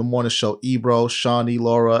 2 from the morning show, Ebro, Shawnee,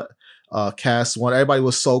 Laura, Cass, one, everybody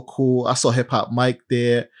was so cool. I saw Hip Hop Mike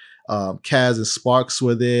there. Kaz and Sparks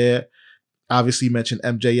were there. Obviously, you mentioned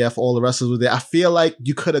MJF. All the wrestlers were there. I feel like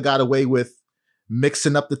you could have got away with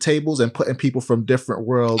mixing up the tables and putting people from different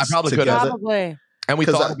worlds I probably together. Probably. And we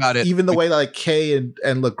thought about it. Even the way like Kay and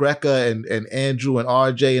LaGreca and Andrew and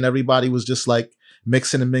RJ and everybody was just like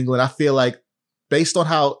mixing and mingling. I feel like based on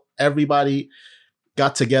how everybody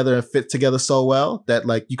got together and fit together so well that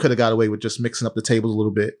like you could have got away with just mixing up the tables a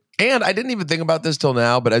little bit. And I didn't even think about this till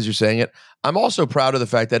now, but as you're saying it, I'm also proud of the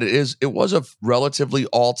fact that it was a relatively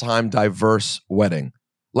all-time diverse wedding.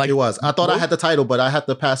 Like it was. I thought I had the title, but I had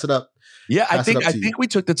to pass it up. Yeah, I think we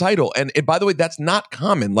took the title. And by the way, that's not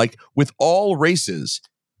common. Like with all races,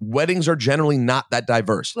 weddings are generally not that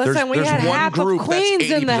diverse. Listen, we had half of Queens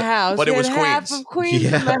in the house. But it was half Queens. of Queens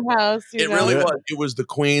in the house. It really was. It was the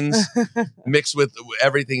Queens mixed with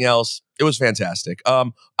everything else. It was fantastic.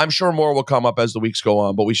 I'm sure more will come up as the weeks go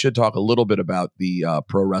on, but we should talk a little bit about the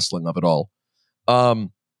pro wrestling of it all.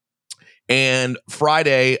 And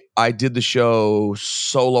Friday, I did the show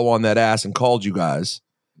solo on that ass and called you guys.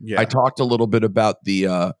 Yeah. I talked a little bit about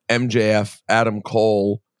the MJF Adam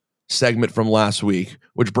Cole segment from last week,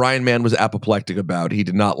 which Brian Mann was apoplectic about. He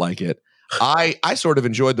did not like it. I sort of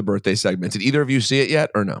enjoyed the birthday segment. Did either of you see it yet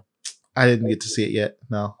or no? I didn't get to see it yet.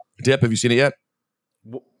 No. Dip, have you seen it yet?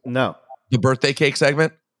 No. The birthday cake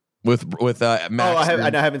segment with Max. Oh, I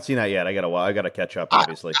haven't seen that yet. I gotta catch up.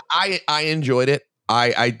 Obviously, I enjoyed it.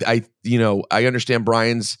 I understand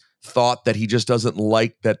Brian's thought that he just doesn't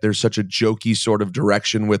like that there's such a jokey sort of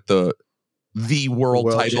direction with the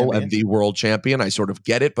world title champion. And the world champion. I sort of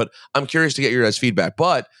get it, but I'm curious to get your guys' feedback.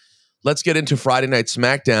 But let's get into Friday Night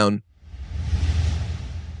SmackDown.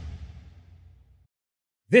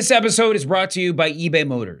 This episode is brought to you by eBay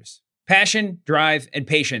Motors. Passion, drive, and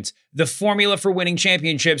patience. The formula for winning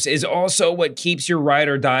championships is also what keeps your ride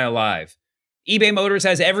or die alive. eBay Motors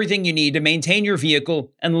has everything you need to maintain your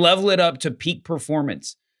vehicle and level it up to peak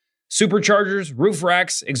performance. Superchargers, roof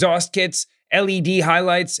racks, exhaust kits, LED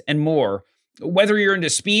highlights, and more. Whether you're into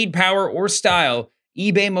speed, power, or style,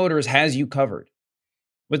 eBay Motors has you covered.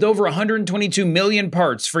 With over 122 million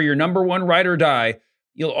parts for your number one ride or die,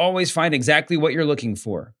 you'll always find exactly what you're looking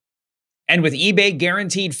for. And with eBay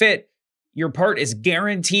Guaranteed Fit, your part is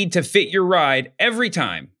guaranteed to fit your ride every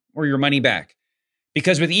time or your money back.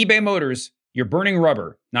 Because with eBay Motors, you're burning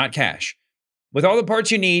rubber, not cash. With all the parts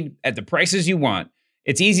you need at the prices you want,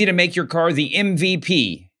 it's easy to make your car the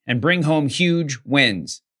MVP and bring home huge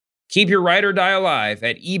wins. Keep your ride or die alive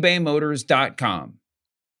at ebaymotors.com.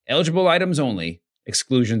 Eligible items only.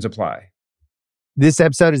 Exclusions apply. This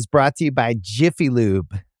episode is brought to you by Jiffy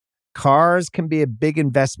Lube. Cars can be a big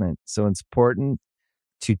investment, so it's important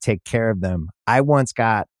to take care of them. I once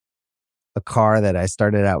got a car that I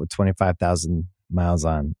started out with 25,000 miles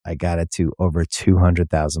on. I got it to over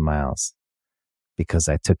 200,000 miles because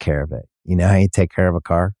I took care of it. You know how you take care of a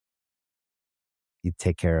car? You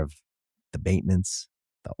take care of the maintenance,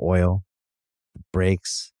 the oil, the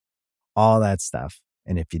brakes, all that stuff.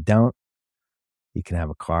 And if you don't, you can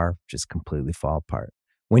have a car just completely fall apart.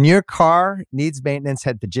 When your car needs maintenance,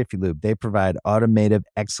 head to Jiffy Lube. They provide automotive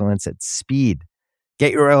excellence at speed.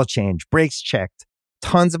 Get your oil change, brakes checked,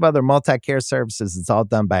 tons of other multi-care services. It's all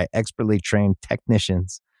done by expertly trained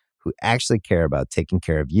technicians who actually care about taking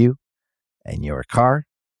care of you and your car.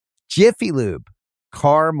 Jiffy Lube,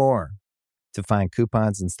 car more. To find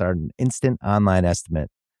coupons and start an instant online estimate,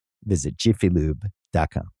 visit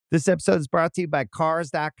jiffylube.com. This episode is brought to you by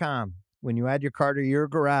Cars.com. When you add your car to your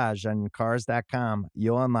garage on Cars.com,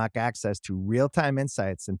 you'll unlock access to real-time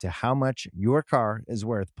insights into how much your car is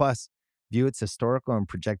worth. Plus, view its historical and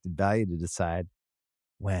projected value to decide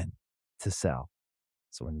when to sell.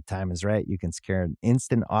 So when the time is right, you can secure an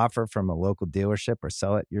instant offer from a local dealership or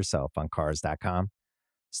sell it yourself on Cars.com.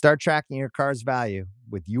 Start tracking your car's value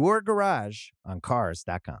with your garage on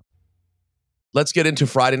Cars.com. let's get into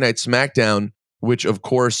Friday Night SmackDown, which of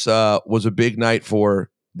course was a big night for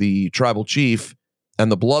the Tribal Chief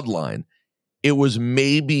and the Bloodline. It was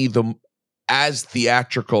maybe as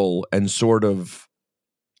theatrical and sort of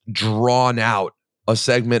drawn out a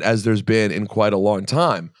segment as there's been in quite a long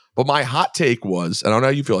time. But my hot take was, and I don't know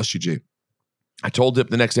how you feel, SGG. I told Dip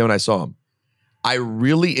the next day when I saw him, I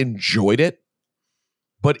really enjoyed it,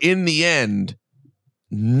 but in the end,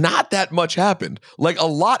 not that much happened. Like, a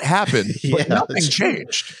lot happened, but nothing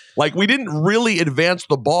changed. Like, we didn't really advance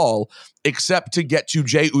the ball except to get to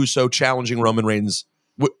Jey Uso challenging Roman Reigns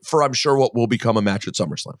for, I'm sure, what will become a match at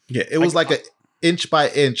SummerSlam. Yeah, it was like an inch by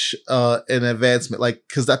inch an advancement. Like,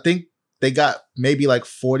 because I think they got maybe like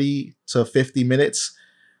 40 to 50 minutes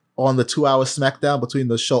on the 2-hour SmackDown between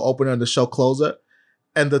the show opener and the show closer.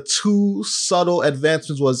 And the two subtle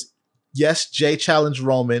advancements was, yes, Jey challenged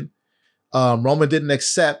Roman. Roman didn't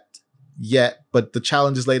accept yet, but the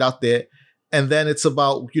challenge is laid out there. And then it's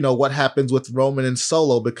about, what happens with Roman and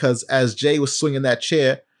Solo, because as Jey was swinging that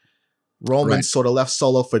chair, Roman sort of left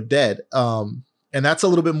Solo for dead. And that's a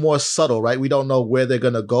little bit more subtle, right? We don't know where they're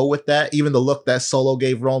going to go with that. Even the look that Solo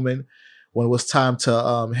gave Roman when it was time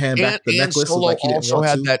to hand back the necklace. Solo like he also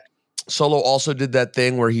had that. Solo also did that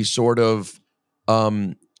thing where he sort of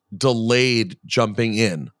delayed jumping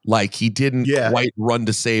in. Like, he didn't quite run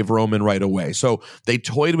to save Roman right away. So they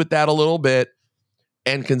toyed with that a little bit.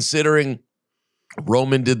 And considering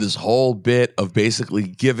Roman did this whole bit of basically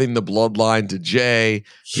giving the bloodline to Jey,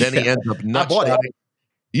 then he ends up not shouting.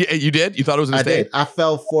 Yeah, you did? You thought it was a mistake? I did. I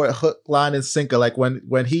fell for it hook, line, and sinker. Like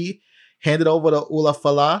when he handed over to Ula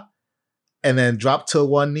Fala and then dropped to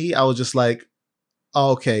one knee, I was just like,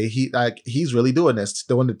 oh, okay, he's really doing this.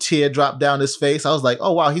 When the tear dropped down his face, I was like,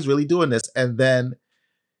 oh wow, he's really doing this. And then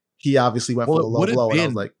he obviously went for the low blow, and I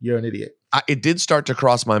was like, you're an idiot. It did start to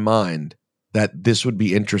cross my mind that this would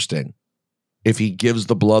be interesting if he gives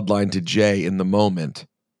the bloodline to Jey in the moment,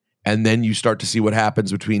 and then you start to see what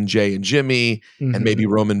happens between Jey and Jimmy, and maybe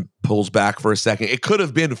Roman pulls back for a second. It could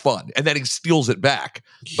have been fun, and then he steals it back.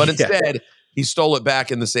 But instead, he stole it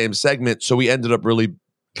back in the same segment, so we ended up really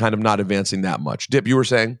kind of not advancing that much. Dip, you were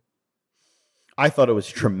saying? I thought it was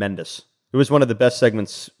tremendous. It was one of the best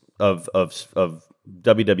segments of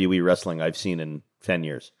WWE wrestling I've seen in 10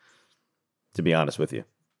 years, to be honest with you.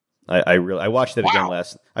 I watched it again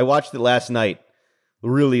I watched it last night,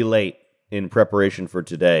 really late in preparation for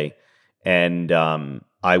today, and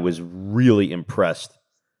I was really impressed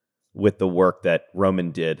with the work that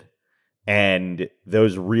Roman did and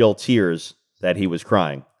those real tears that he was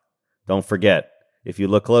crying. Don't forget, if you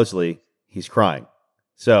look closely, he's crying.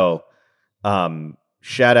 So,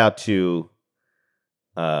 shout out to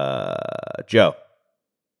Joe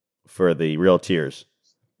for the real tears.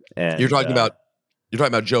 And you're talking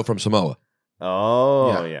about Joe from Samoa.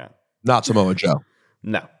 Oh yeah. Not Samoa Joe.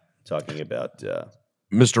 No, talking about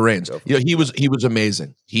Mr. Reigns. He was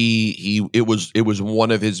amazing. It was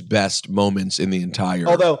one of his best moments in the entire.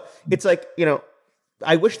 Although it's like,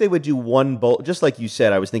 I wish they would do one bolt. Just like you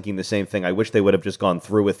said, I was thinking the same thing. I wish they would have just gone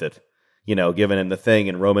through with it, given him the thing,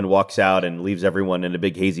 and Roman walks out and leaves everyone in a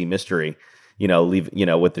big hazy mystery,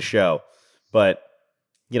 with the show. But,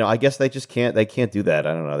 I guess they just can't. They can't do that.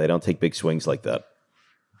 I don't know. They don't take big swings like that.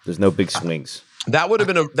 There's no big swings. That would have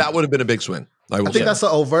been a big swing. I think that's an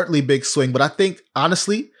overtly big swing, but I think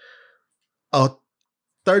honestly, a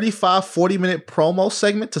 35-40 minute promo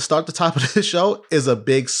segment to start the top of the show is a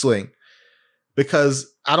big swing. Because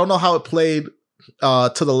I don't know how it played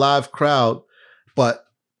to the live crowd, but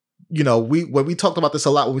when we talked about this a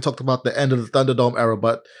lot when we talked about the end of the Thunderdome era,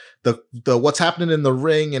 but the what's happening in the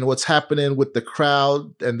ring and what's happening with the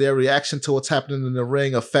crowd and their reaction to what's happening in the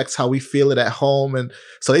ring affects how we feel it at home, and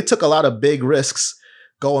so they took a lot of big risks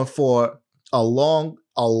going for a long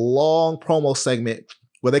promo segment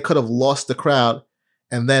where they could have lost the crowd,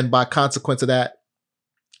 and then by consequence of that,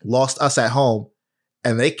 lost us at home.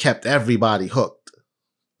 And they kept everybody hooked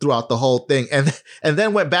throughout the whole thing, and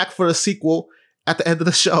then went back for a sequel at the end of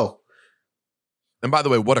the show. And by the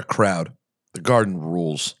way, what a crowd! The Garden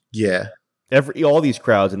rules. Yeah, all these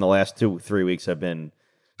crowds in the last 2-3 weeks have been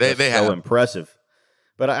so impressive.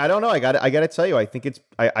 But I don't know. I got to tell you, I think it's.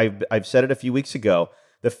 I've said it a few weeks ago.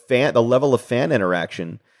 The level of fan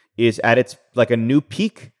interaction is at its like a new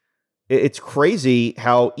peak. It's crazy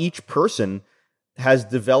how each person has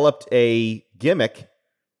developed a gimmick.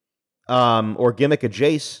 Or gimmick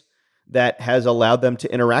adjacent that has allowed them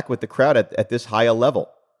to interact with the crowd at this high a level,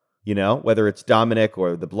 whether it's Dominic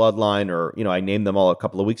or the Bloodline or, I named them all a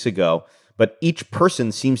couple of weeks ago, but each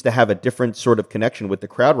person seems to have a different sort of connection with the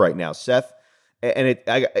crowd right now, Seth. And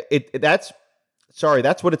that's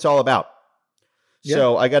what it's all about.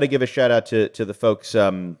 So I got to give a shout out to the folks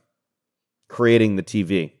creating the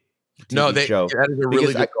TV show. That is a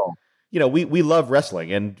really good call. We love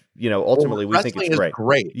wrestling, and ultimately we think it's great.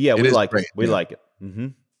 Great. Yeah, we like it. We yeah. like it. Mm-hmm.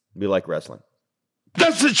 We like wrestling.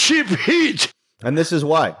 That's a cheap heat. And this is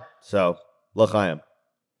why. So, l'chaim.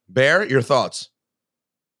 Bear, your thoughts?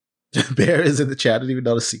 Bear is in the chat. I didn't even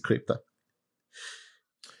notice he creeped up.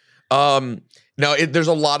 Now, there's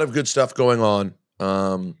a lot of good stuff going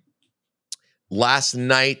on. Last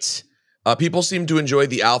night, people seem to enjoy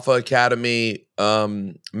the Alpha Academy.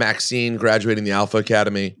 Maxine graduating the Alpha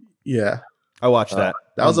Academy. Yeah. I watched that.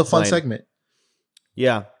 That was a fun segment.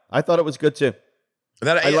 Yeah. I thought it was good too.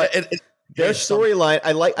 That I like their storyline.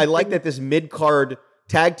 I like that this mid-card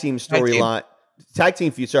tag team storyline, tag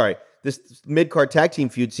team feud. Sorry, this mid-card tag team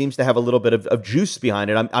feud seems to have a little bit of juice behind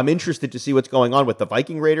it. I'm interested to see what's going on with the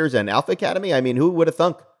Viking Raiders and Alpha Academy. I mean, who would have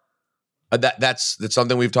thunk? That's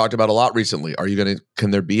something we've talked about a lot recently.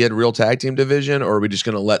 Can there be a real tag team division, or are we just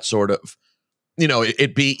going to let sort of,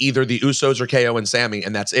 it be either the Usos or KO and Sammy,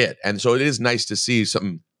 and that's it? And so it is nice to see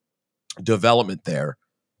some development there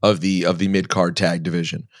of the mid-card tag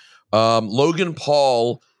division. Logan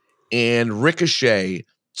Paul and Ricochet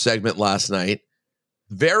segment last night.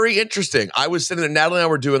 Very interesting. I was sitting there, Natalie and I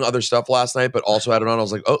were doing other stuff last night, but also had it on. I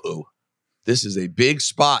was like, this is a big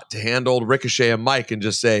spot to handle Ricochet and Mike and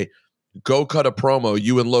just say, go cut a promo,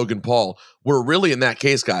 you and Logan Paul. We're really, in that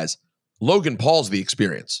case, guys, Logan Paul's the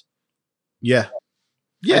experience. Yeah.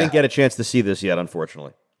 I didn't get a chance to see this yet,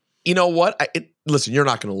 unfortunately. You know what? Listen, you're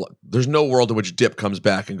not going to. There's no world in which Dip comes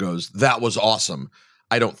back and goes, that was awesome.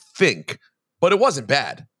 I don't think, but it wasn't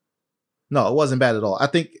bad. No, it wasn't bad at all. I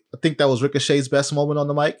think that was Ricochet's best moment on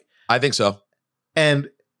the mic. I think so. And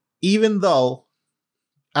even though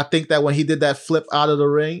I think that when he did that flip out of the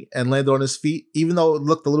ring and landed on his feet, even though it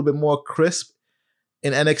looked a little bit more crisp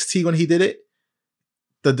in NXT when he did it,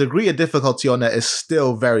 the degree of difficulty on that is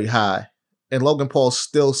still very high. And Logan Paul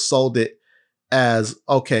still sold it as,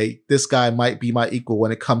 okay, this guy might be my equal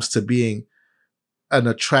when it comes to being an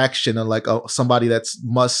attraction and like somebody that's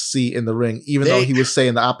must see in the ring, even though he was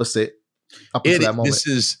saying the opposite up until that moment.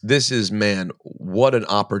 This is, man, what an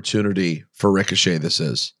opportunity for Ricochet this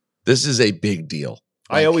is. This is a big deal.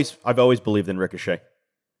 I've always believed in Ricochet.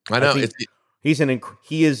 I know.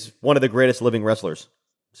 He is one of the greatest living wrestlers.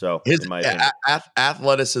 So, in my opinion.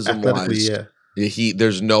 Athleticism-wise,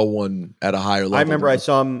 there's no one at a higher level. I remember I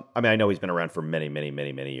saw him. I mean, I know he's been around for many, many,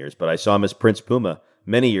 many, many years, but I saw him as Prince Puma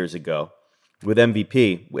many years ago with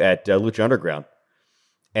MVP at Lucha Underground.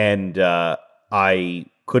 And I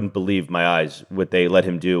couldn't believe my eyes what they let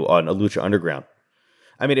him do on a Lucha Underground.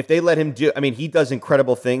 I mean, if they let him do, he does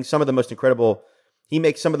incredible things. He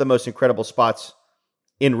makes some of the most incredible spots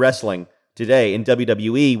in wrestling today in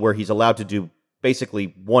WWE, where he's allowed to do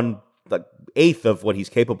basically 1/8 of what he's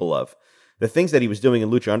capable of. The things that he was doing in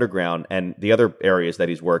Lucha Underground and the other areas that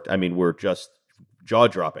he's worked, were just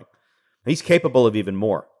jaw-dropping. He's capable of even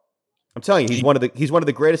more. I'm telling you, he's one of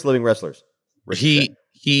the greatest living wrestlers.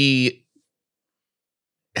 He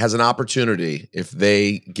has an opportunity, if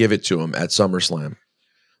they give it to him at SummerSlam,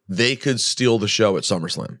 they could steal the show at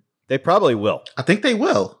SummerSlam. They probably will. I think they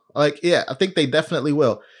will. I think they definitely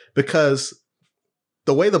will, because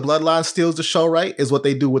the way the Bloodline steals the show, right, is what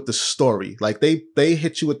they do with the story. Like they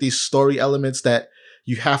hit you with these story elements that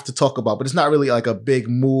you have to talk about, but it's not really like a big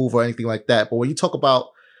move or anything like that. But when you talk about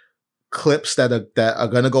clips that are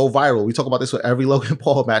going to go viral, we talk about this with every Logan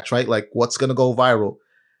Paul match, right? Like what's going to go viral?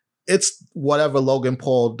 It's whatever Logan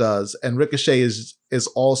Paul does, and Ricochet is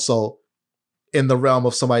also in the realm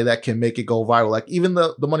of somebody that can make it go viral. Like even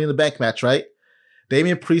the Money in the Bank match, right?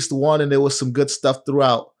 Damian Priest won, and there was some good stuff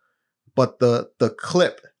throughout. But the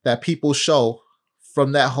clip that people show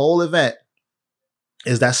from that whole event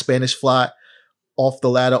is that Spanish fly off the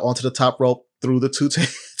ladder onto the top rope through the two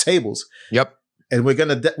tables. Yep. And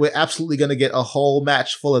we're absolutely gonna get a whole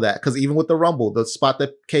match full of that, because even with the Rumble, the spot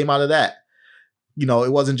that came out of that,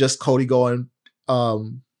 it wasn't just Cody going,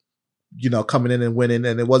 coming in and winning,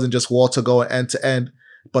 and it wasn't just Walter going end to end,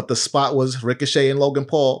 but the spot was Ricochet and Logan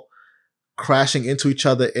Paul crashing into each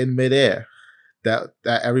other in midair. That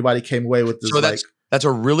everybody came away with this. So that's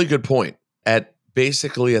a really good point. At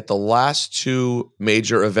the last two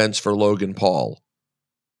major events for Logan Paul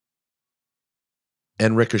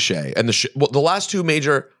and Ricochet, and the last two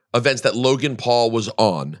major events that Logan Paul was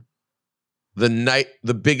on,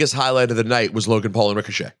 the biggest highlight of the night was Logan Paul and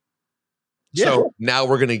Ricochet. Yeah. So now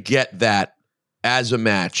we're going to get that as a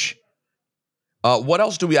match. What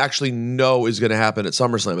else do we actually know is going to happen at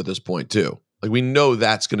SummerSlam at this point too? Like we know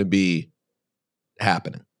that's going to be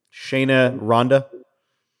happening. Shayna, Ronda,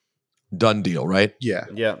 done deal, right?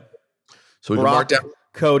 Yeah. So we can mark Brock, down.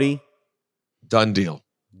 Cody, Done deal.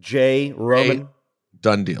 Jay, Roman. Jay,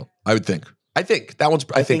 done deal. I would think. I think that one's.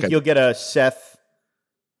 I think you'll get a Seth.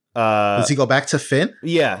 Does he go back to Finn?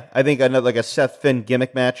 Yeah, I think another like a Seth Finn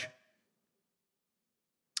gimmick match.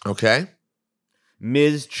 Okay.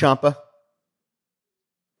 Miz Ciampa.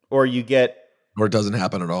 Or you get. Or it doesn't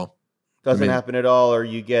happen at all. Doesn't happen at all. Or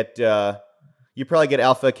you get. You probably get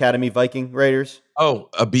Alpha Academy Viking Raiders. Oh,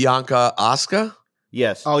 a Bianca Asuka?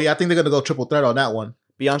 Yes. Oh, yeah. I think they're going to go triple threat on that one.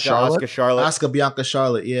 Bianca, Asuka, Charlotte. Asuka, Bianca,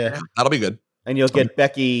 Charlotte. Yeah. That'll be good. And you'll get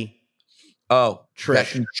Becky. Oh, Trish.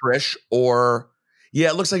 Becky, Trish. Or, yeah,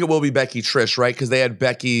 it looks like it will be Becky, Trish, right? Because they had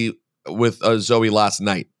Becky with Zoe last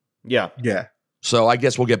night. Yeah. Yeah. So I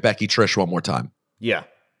guess we'll get Becky, Trish one more time. Yeah.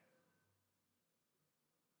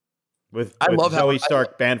 With love Zoe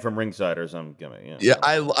Stark banned from ringside or something. Yeah,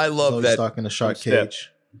 I love Zoe that. Stark in a shark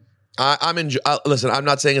cage. Listen, I'm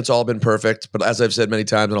not saying it's all been perfect, but as I've said many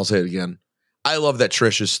times, and I'll say it again, I love that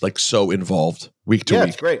Trish is like so involved week to week. Yeah,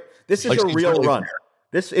 it's great. This is Like, a she's real really run.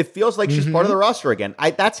 It feels like she's part of the roster again.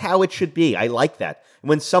 That's how it should be. I like that.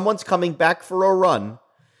 When someone's coming back for a run,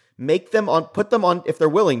 put them on if they're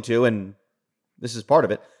willing to, and this is part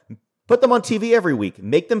of it. Put them on TV every week.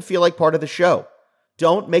 Make them feel like part of the show.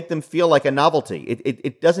 Don't make them feel like a novelty.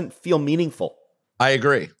 It doesn't feel meaningful. I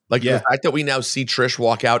agree. Like the fact that we now see Trish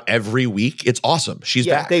walk out every week, it's awesome. She's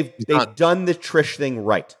back. They've done the Trish thing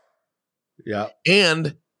right. Yeah.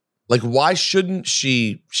 And like, why shouldn't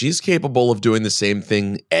she? She's capable of doing the same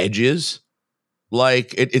thing Edge is.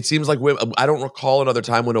 Like, it seems like I don't recall another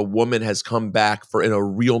time when a woman has come back in a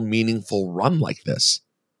real meaningful run like this.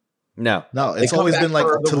 No, it's always been like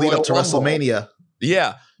to lead up to WrestleMania.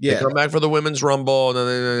 Yeah. They come back for the Women's Rumble, and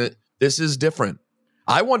then this is different.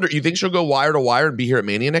 I wonder, you think she'll go wire to wire and be here at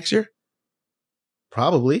Mania next year?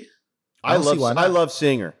 Probably. I love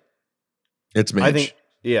seeing her. It's Mage. I think,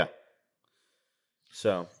 yeah.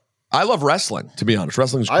 So. I love wrestling, to be honest.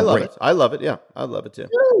 Wrestling's great. I love it. I love it, yeah. I love it too.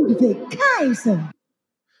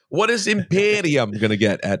 What is Imperium going to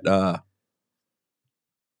get at... I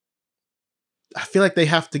feel like they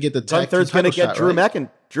have to get the tag team Gunther's going to get shot, right?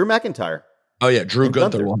 Drew McIntyre. Oh, yeah. Drew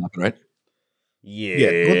Gunther will happen, right?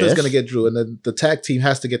 Yeah, Gunther's going to get Drew, and then the tag team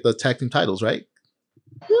has to get the tag team titles, right?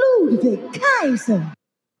 You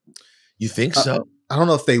think so? I don't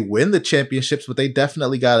know if they win the championships, but they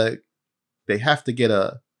definitely they have to get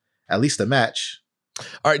at least a match.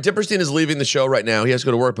 All right, Dipperstein is leaving the show right now. He has to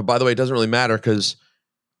go to work, but by the way, it doesn't really matter because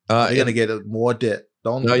you're going to get more dip.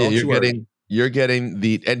 You're getting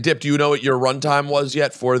the and Dip. Do you know what your runtime was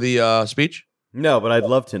yet for the speech? No, but I'd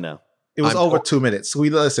love to know. It was over 2 minutes. We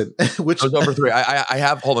listen. It was over 3. I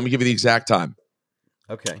have. Hold on, let me give you the exact time.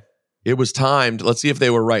 Okay. It was timed. Let's see if they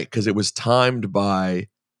were right because it was timed by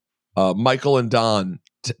Michael and Don.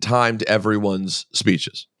 Timed everyone's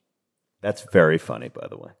speeches. That's very funny, by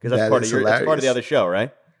the way, because that's part of the other show,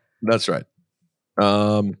 right? That's right.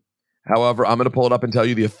 However, I'm going to pull it up and tell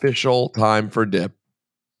you the official time for Dip.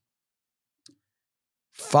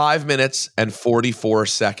 5 minutes and 44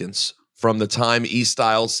 seconds from the time E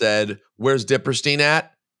Styles said, "Where's Dipperstein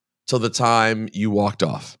at?" till the time you walked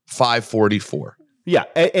off. 5:44. Yeah,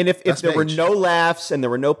 and if there were no laughs and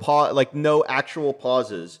there were no actual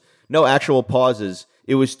pauses,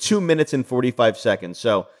 it was 2 minutes and 45 seconds.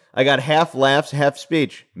 So I got half laughs, half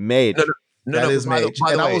speech. Mage. That is Mage.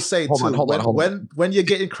 And I will say too, when you're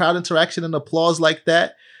getting crowd interaction and applause like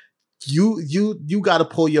that, you got to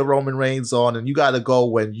pull your Roman Reigns on, and you got to go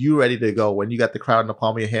when you're ready to go. When you got the crowd in the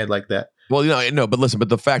palm of your hand like that. Well, no, but listen. But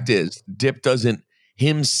the fact is, Dip doesn't.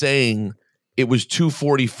 Him saying it was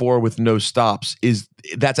 2:44 with no stops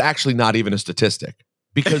that's actually not even a statistic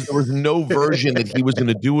because there was no version that he was going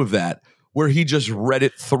to do of that where he just read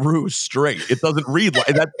it through straight. It doesn't read like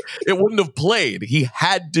that. It wouldn't have played. He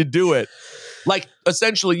had to do it. Like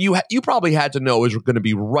essentially, you probably had to know it was going to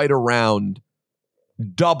be right around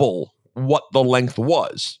double what the length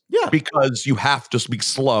was. Yeah. Because you have to speak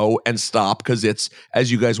slow and stop because it's,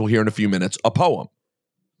 as you guys will hear in a few minutes, a poem.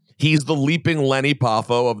 He's the leaping Lenny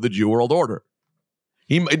Poffo of the Jew World Order.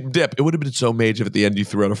 Dip, it would have been so Mage if at the end you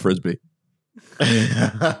threw out a Frisbee.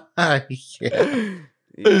 Yeah. That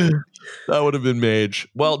would have been Mage.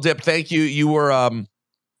 Well, Dip, thank you. You were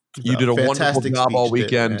you did a wonderful job all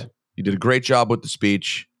weekend. You did a great job with the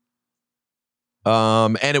speech.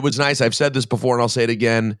 And it was nice. I've said this before and I'll say it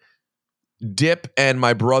again. Dip and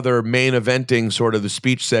my brother main eventing sort of the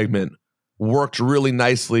speech segment worked really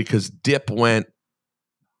nicely because Dip went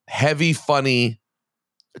heavy, funny,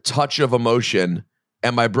 touch of emotion,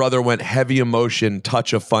 and my brother went heavy emotion,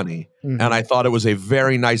 touch of funny. Mm-hmm. And I thought it was a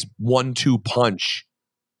very nice 1-2 punch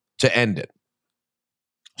to end it.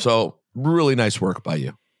 So really nice work by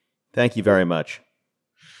you. Thank you very much.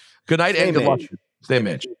 Good night and good luck. Stay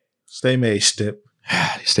Mage. Stay Mage, Stip.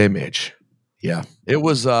 Stay Mage. Yeah. It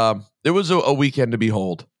was a weekend to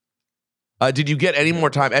behold. Did you get any more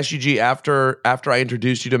time? SGG, after I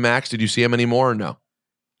introduced you to Max, did you see him anymore or no?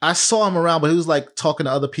 I saw him around, but he was like talking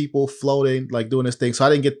to other people, floating, like doing his thing. So I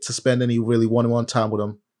didn't get to spend any really one-on-one time with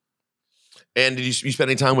him. And did you spend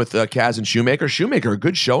any time with Kaz and Shoemaker? Shoemaker, a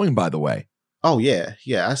good showing, by the way. Oh yeah.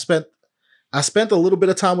 I spent a little bit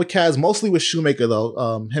of time with Kaz, mostly with Shoemaker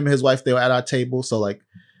though. Him and his wife, they were at our table, so like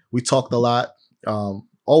we talked a lot.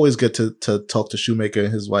 Always good to talk to Shoemaker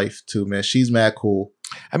and his wife too, man. She's mad cool.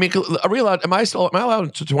 I mean, am I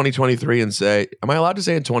allowed to 2023 and say, am I allowed to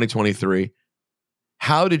say in 2023,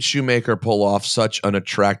 how did Shoemaker pull off such an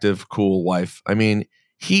attractive, cool wife? I mean,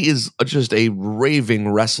 he is just a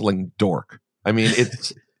raving wrestling dork. I mean,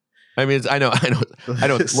 I know it's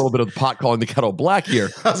a little bit of the pot calling the kettle black here.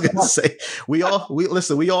 I was gonna say we all. By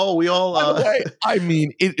the way, I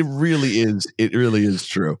mean, it really is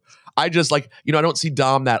true. I just I don't see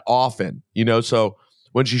Dom that often, so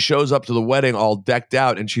when she shows up to the wedding all decked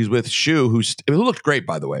out and she's with Shu, who looked great,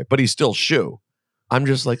 by the way, but he's still Shu. I'm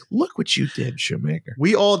just like, look what you did, Shoemaker.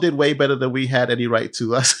 We all did way better than we had any right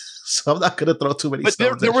to us. So I'm not going to throw too many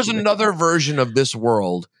stones. But there was another version of this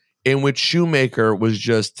world in which Shoemaker was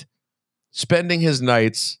just spending his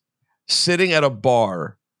nights sitting at a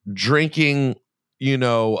bar, drinking,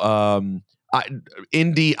 indie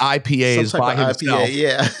IPAs by himself,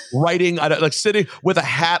 writing, sitting with a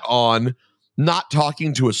hat on, not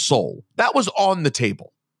talking to a soul. That was on the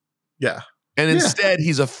table. Yeah. And instead,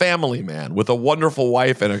 he's a family man with a wonderful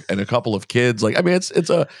wife and a couple of kids. It's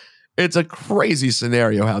a crazy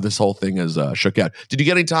scenario how this whole thing is shook out. Did you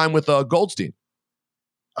get any time with Goldstein?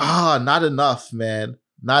 Not enough, man.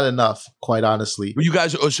 Not enough, quite honestly. You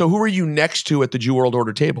guys. So who were you next to at the Jew World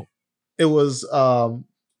Order table? It was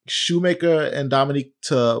Shoemaker and Dominique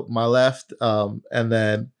to my left, and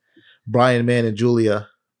then Brian Mann and Julia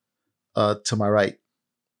to my right.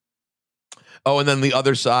 Oh, and then the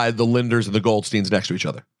other side, the Linders and the Goldsteins next to each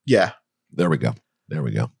other. Yeah. There we go.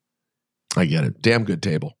 I get it. Damn good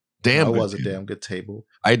table. It was a damn good table.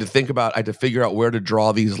 I had to figure out where to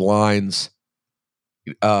draw these lines.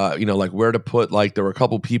 Where to put, there were a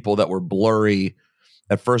couple people that were blurry.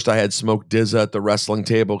 At first I had Smoke Dizza at the wrestling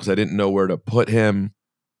table because I didn't know where to put him.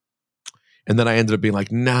 And then I ended up being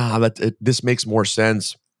like, nah, this makes more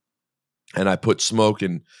sense. And I put Smoke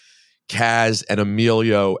and Kaz and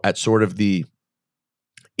Emilio at sort of the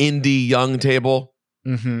indie young table,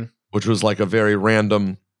 which was like a very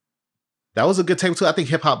random. That was a good table too. I think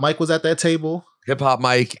Hip Hop Mike was at that table. Hip Hop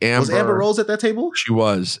Mike, Amber. Was Amber Rose at that table? She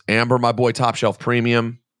was. Amber, my boy, Top Shelf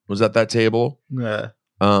Premium, was at that table. Yeah.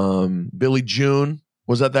 Billy June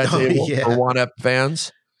was at that table for One F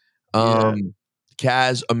fans.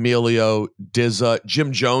 Kaz, Emilio, Dizza,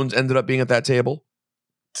 Jim Jones ended up being at that table.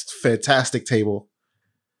 Fantastic table.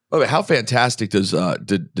 Oh, how fantastic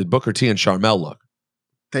did Booker T and Sharmell look?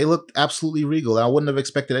 They looked absolutely regal. I wouldn't have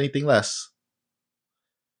expected anything less.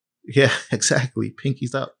 Yeah, exactly.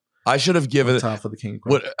 Pinkies up. I should have given time for the King.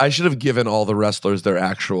 I should have given all the wrestlers their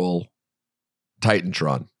actual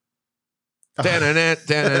Titantron.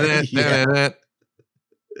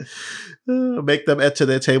 Make them enter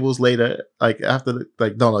their tables later. After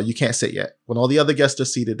no, you can't sit yet. When all the other guests are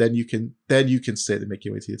seated, then you can sit and make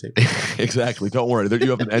your way to your table. Exactly. Don't worry.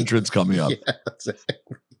 You have an entrance coming up. Yeah, exactly.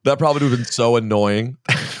 That probably would have been so annoying.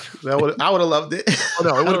 I would have loved it. Oh,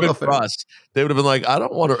 no, it would have been for us. They would have been like, I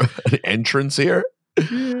don't want an entrance here.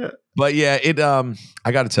 Yeah. But yeah,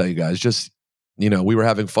 I got to tell you guys, just, we were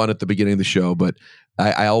having fun at the beginning of the show, but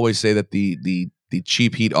I always say that the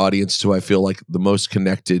Cheap Heat audience who I feel like the most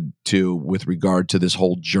connected to with regard to this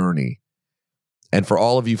whole journey. And for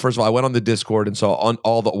all of you, first of all, I went on the Discord and saw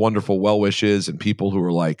all the wonderful well wishes and people who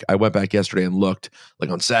were like, I went back yesterday and looked,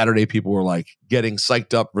 on Saturday, people were like getting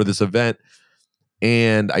psyched up for this event.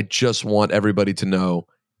 And I just want everybody to know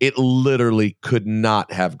it literally could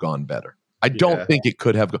not have gone better. I don't think it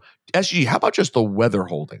could have gone. SG, how about just the weather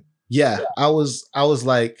holding? Yeah, I was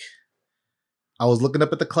looking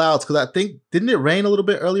up at the clouds because I think, didn't it rain a little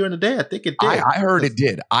bit earlier in the day? I think it did. I heard it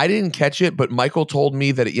did. I didn't catch it, but Michael told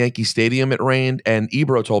me that at Yankee Stadium it rained, and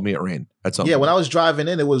Ebro told me it rained at some point. Yeah, when I was driving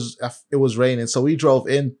in, it was raining. So we drove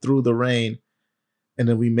in through the rain, and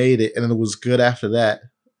then we made it, and then it was good after that.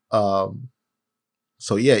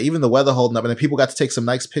 So yeah, even the weather holding up, and then people got to take some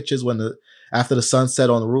nice pictures after the sun set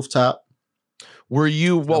on the rooftop.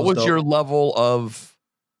 What was your level of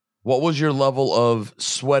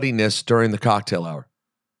sweatiness during the cocktail hour?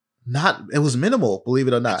 It was minimal, believe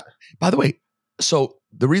it or not. By the way, so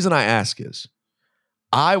the reason I ask is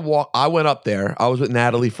I went up there. I was with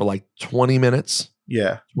Natalie for like 20 minutes.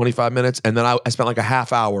 Yeah. 25 minutes. And then I spent like a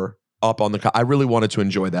half hour up on the, I really wanted to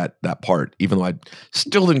enjoy that part, even though I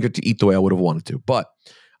still didn't get to eat the way I would have wanted to. But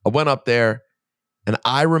I went up there and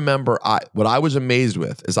I remember what I was amazed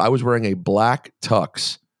with is I was wearing a black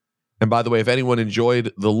tux. And by the way, if anyone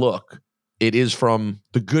enjoyed the look, it is from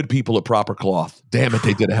the good people at Proper Cloth. Damn it,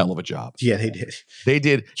 they did a hell of a job. Yeah, they did. They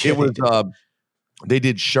did. Yeah, it was, they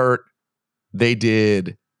did shirt. They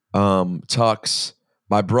did tux.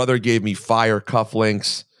 My brother gave me fire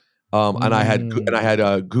cufflinks. And I had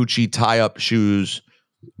Gucci tie-up shoes,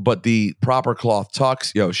 but the Proper Cloth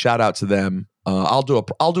tux, shout out to them. I'll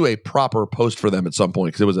do a proper post for them at some point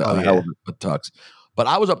because it was a hell of a tux. But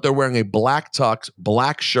I was up there wearing a black tux,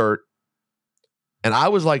 black shirt, and I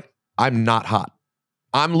was like, I'm not hot.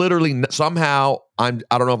 I'm literally somehow I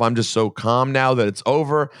don't know if I'm just so calm now that it's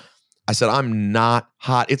over. I said I'm not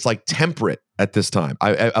hot. It's like temperate at this time.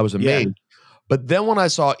 I was amazed. Yeah. But then when I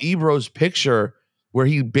saw Ebro's picture where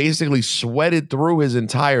he basically sweated through his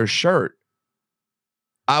entire shirt,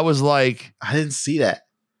 I was like, I didn't see that.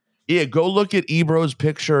 Yeah, go look at Ebro's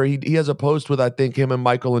picture. He has a post with, I think, him and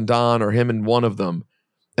Michael and Don, or him and one of them.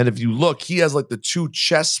 And if you look, he has like the 2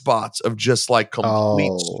 chest spots of just like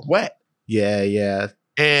complete sweat. Yeah, yeah.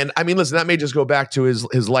 And I mean, listen, that may just go back to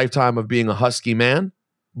his lifetime of being a husky man,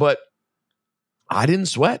 but I didn't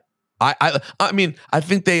sweat. I mean, I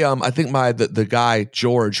think the guy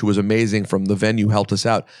George, who was amazing from the venue, helped us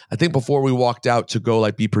out. I think before we walked out to go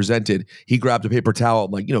like be presented, he grabbed a paper towel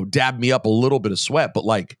and like, dabbed me up a little bit of sweat, but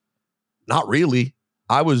like not really.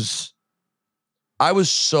 I was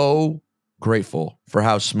so grateful for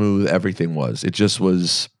how smooth everything was. It just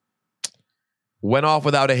went off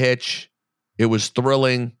without a hitch. It was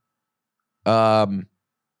thrilling.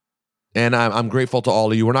 And I'm grateful to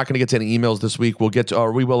all of you. We're not going to get to any emails this week. We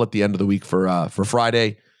will at the end of the week for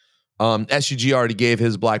Friday. SUG already gave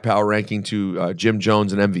his Black Power ranking to Jim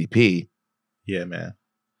Jones and MVP. Yeah, man.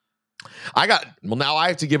 Now I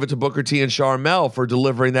have to give it to Booker T and Charmel for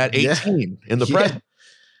delivering that 18 in the press.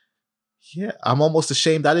 Yeah, I'm almost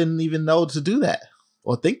ashamed I didn't even know to do that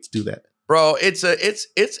or think to do that. Bro,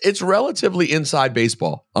 it's relatively inside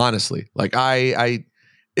baseball, honestly. Like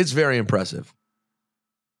it's very impressive.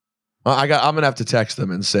 I'm gonna have to text them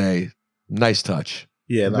and say, "Nice touch."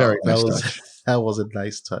 Yeah, that was a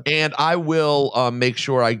nice touch. And I will make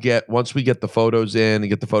sure once we get the photos in and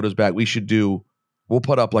get the photos back. We'll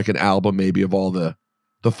put up like an album maybe of all the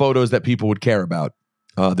photos that people would care about,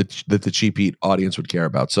 that the Cheap Heat audience would care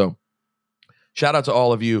about. So, shout out to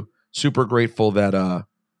all of you. Super grateful that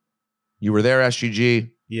you were there, SGG.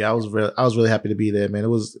 Yeah, I was really happy to be there, man. It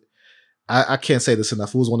was. I can't say this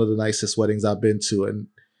enough. It was one of the nicest weddings I've been to, and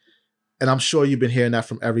I'm sure you've been hearing that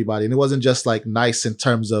from everybody. And it wasn't just like nice in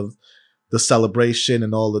terms of the celebration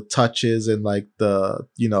and all the touches and like the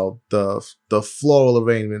floral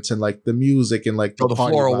arrangements and like the music and like the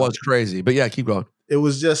floral was crazy. But yeah, keep going. It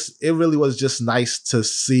really was just nice to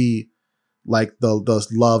see like the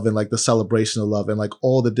love and like the celebration of love and like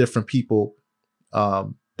all the different people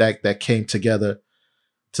that came together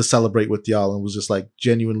to celebrate with y'all and was just like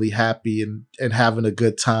genuinely happy and having a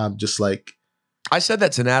good time. Just like, I said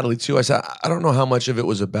that to Natalie too. I said, I don't know how much of it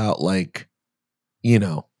was about like,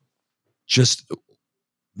 just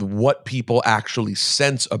what people actually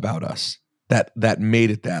sense about us that made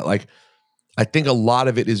it that. Like, I think a lot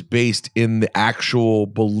of it is based in the actual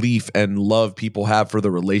belief and love people have for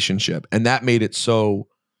the relationship. And that made it so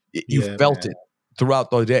you felt it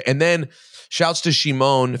throughout the day. And then shouts to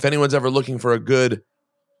Shimon. If anyone's ever looking for a good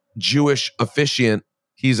Jewish officiant,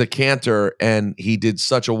 he's a cantor and he did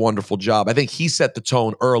such a wonderful job. I think he set the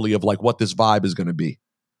tone early of like what this vibe is going to be.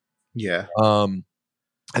 Yeah.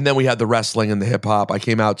 And then we had the wrestling and the hip hop. I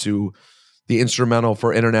came out to the instrumental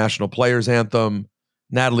for International Players Anthem.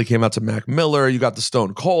 Natalie came out to Mac Miller. You got the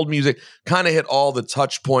Stone Cold music. Kind of hit all the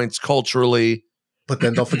touch points culturally. But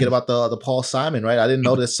then don't forget about the Paul Simon, right? I didn't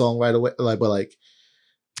know this song right away. But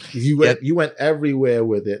you went everywhere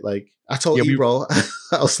with it. Like I told Ebro,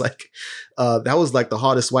 I was like, that was like the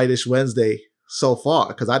hardest Whitish Wednesday so far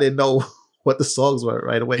because I didn't know what the songs were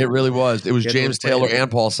right away. It really was. It was James Taylor and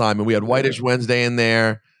Paul Simon. We had Whitish Wednesday in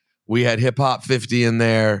there. We had Hip Hop 50 in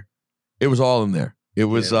there. It was all in there. It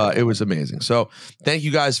was amazing. So thank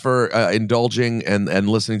you guys for indulging and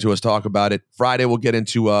listening to us talk about it. Friday we'll get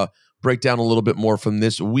into break down a little bit more from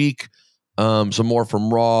this week, some more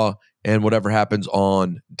from Raw and whatever happens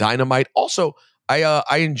on Dynamite. Also,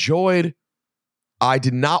 I enjoyed. I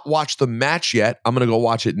did not watch the match yet. I'm going to go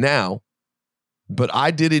watch it now. But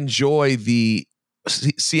I did enjoy the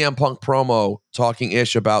CM Punk promo talking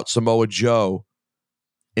ish about Samoa Joe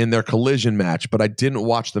in their Collision match, but I didn't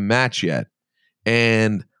watch the match yet.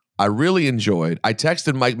 And I really enjoyed. I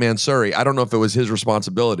texted Mike Mansuri. I don't know if it was his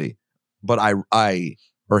responsibility, but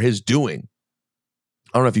or his doing.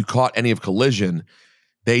 I don't know if you caught any of Collision.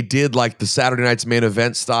 They did like the Saturday Night's Main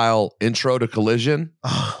Event style intro to Collision.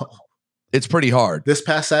 Oh. It's pretty hard. This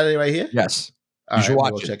past Saturday right here? Yes. You should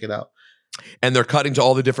watch it. Check it out. And they're cutting to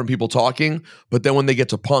all the different people talking. But then when they get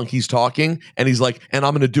to Punk, he's talking and he's like, and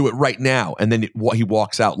I'm going to do it right now. And then he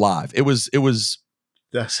walks out live. It was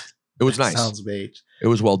nice. Sounds made. It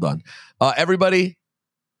was well done. Everybody,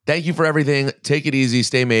 thank you for everything. Take it easy.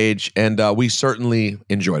 Stay mage. And we certainly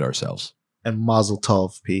enjoyed ourselves. And Mazel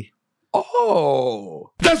Tov, P.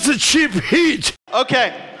 Oh. That's a cheap heat.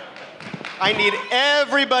 Okay. I need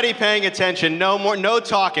everybody paying attention. No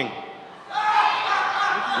talking.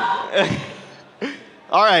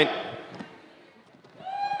 All right.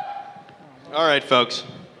 All right, folks.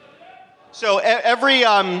 So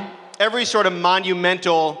every sort of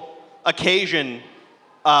monumental occasion,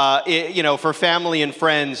 for family and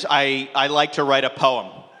friends, I like to write a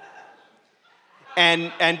poem.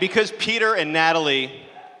 And because Peter and Natalie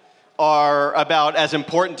are about as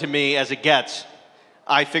important to me as it gets,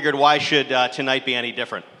 I figured why should tonight be any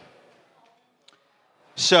different?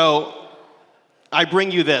 So I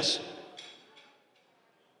bring you this.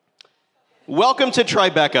 Welcome to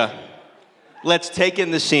Tribeca. Let's take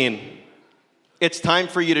in the scene. It's time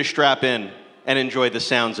for you to strap in and enjoy the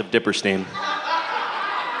sounds of Dipperstein.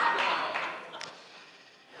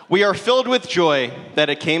 We are filled with joy that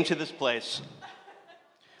it came to this place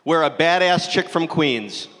where a badass chick from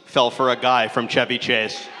Queens fell for a guy from Chevy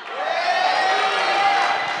Chase.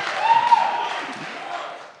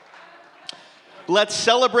 Let's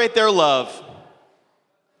celebrate their love,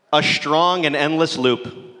 a strong and endless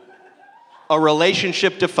loop, a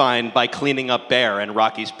relationship defined by cleaning up Bear and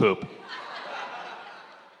Rocky's poop.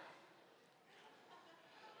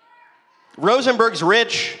 Rosenberg's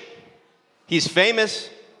rich, he's famous,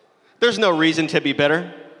 there's no reason to be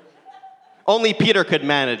bitter. Only Peter could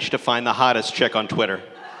manage to find the hottest chick on Twitter.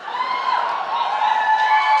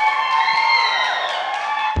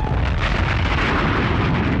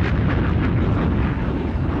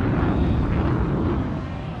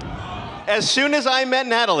 As soon as I met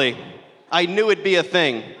Natalie, I knew it'd be a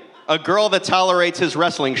thing. A girl that tolerates his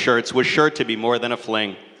wrestling shirts was sure to be more than a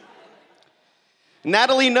fling.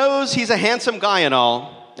 Natalie knows he's a handsome guy and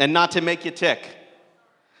all, and not to make you tick.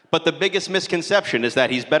 But the biggest misconception is that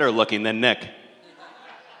he's better looking than Nick.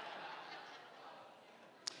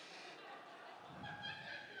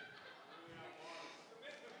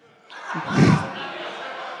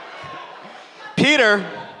 Peter,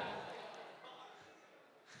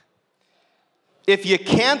 if you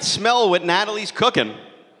can't smell what Natalie's cooking,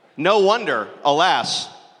 no wonder, alas,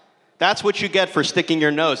 that's what you get for sticking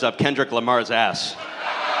your nose up Kendrick Lamar's ass.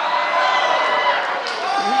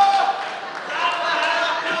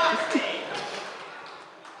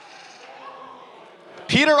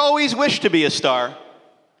 Peter always wished to be a star,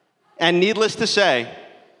 and needless to say,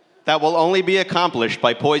 that will only be accomplished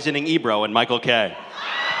by poisoning Ebro and Michael Kay.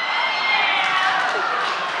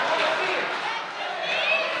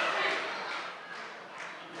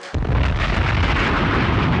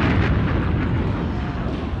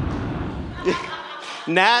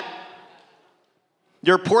 Nat,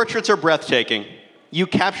 your portraits are breathtaking. You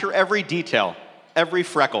capture every detail, every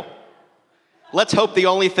freckle. Let's hope the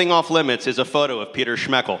only thing off limits is a photo of Peter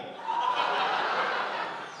Schmeckel.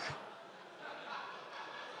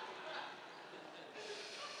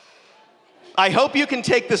 I hope you can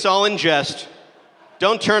take this all in jest.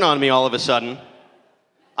 Don't turn on me all of a sudden.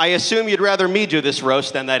 I assume you'd rather me do this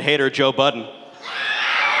roast than that hater Joe Budden.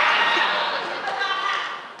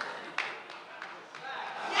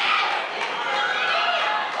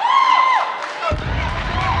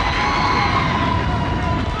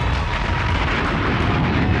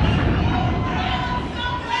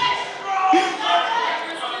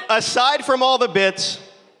 Aside from all the bits,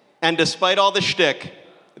 and despite all the shtick,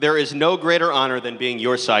 there is no greater honor than being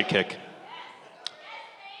your sidekick.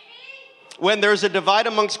 When there's a divide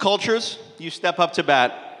amongst cultures, you step up to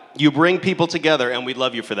bat. You bring people together, and we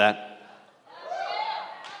love you for that.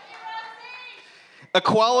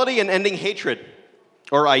 Equality and ending hatred,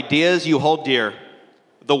 or ideas you hold dear.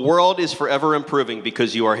 The world is forever improving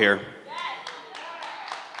because you are here.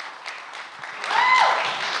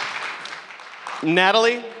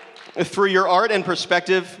 Natalie, through your art and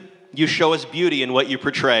perspective, you show us beauty in what you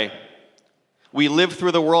portray. We live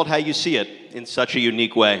through the world how you see it in such a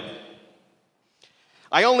unique way.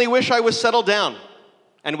 I only wish I was settled down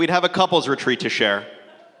and we'd have a couples retreat to share.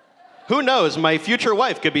 Who knows, my future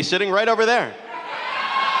wife could be sitting right over there.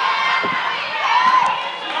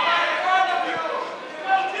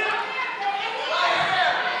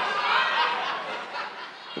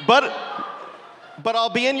 But I'll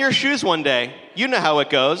be in your shoes one day. You know how it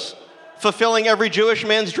goes. Fulfilling every Jewish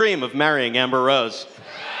man's dream of marrying Amber Rose.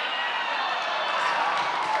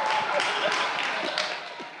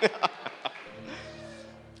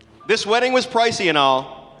 This wedding was pricey and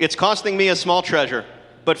all. It's costing me a small treasure.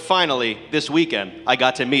 But finally, this weekend, I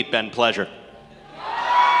got to meet Ben Pleasure.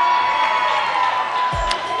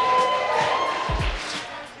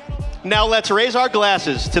 Now let's raise our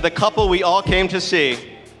glasses to the couple we all came to see.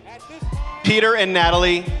 Peter and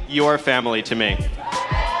Natalie, you are family to me. And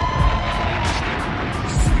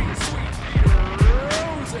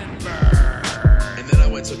then I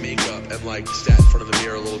went to makeup and sat in front of the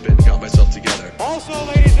mirror a little bit and got myself together. Also,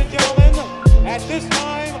 ladies and gentlemen, at this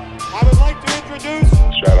time, I would like to introduce...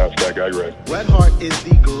 Shout out to that guy, Greg. Bret Hart is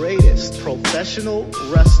the greatest professional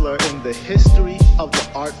wrestler in the history of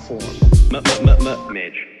the art form.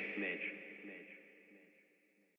 Midge.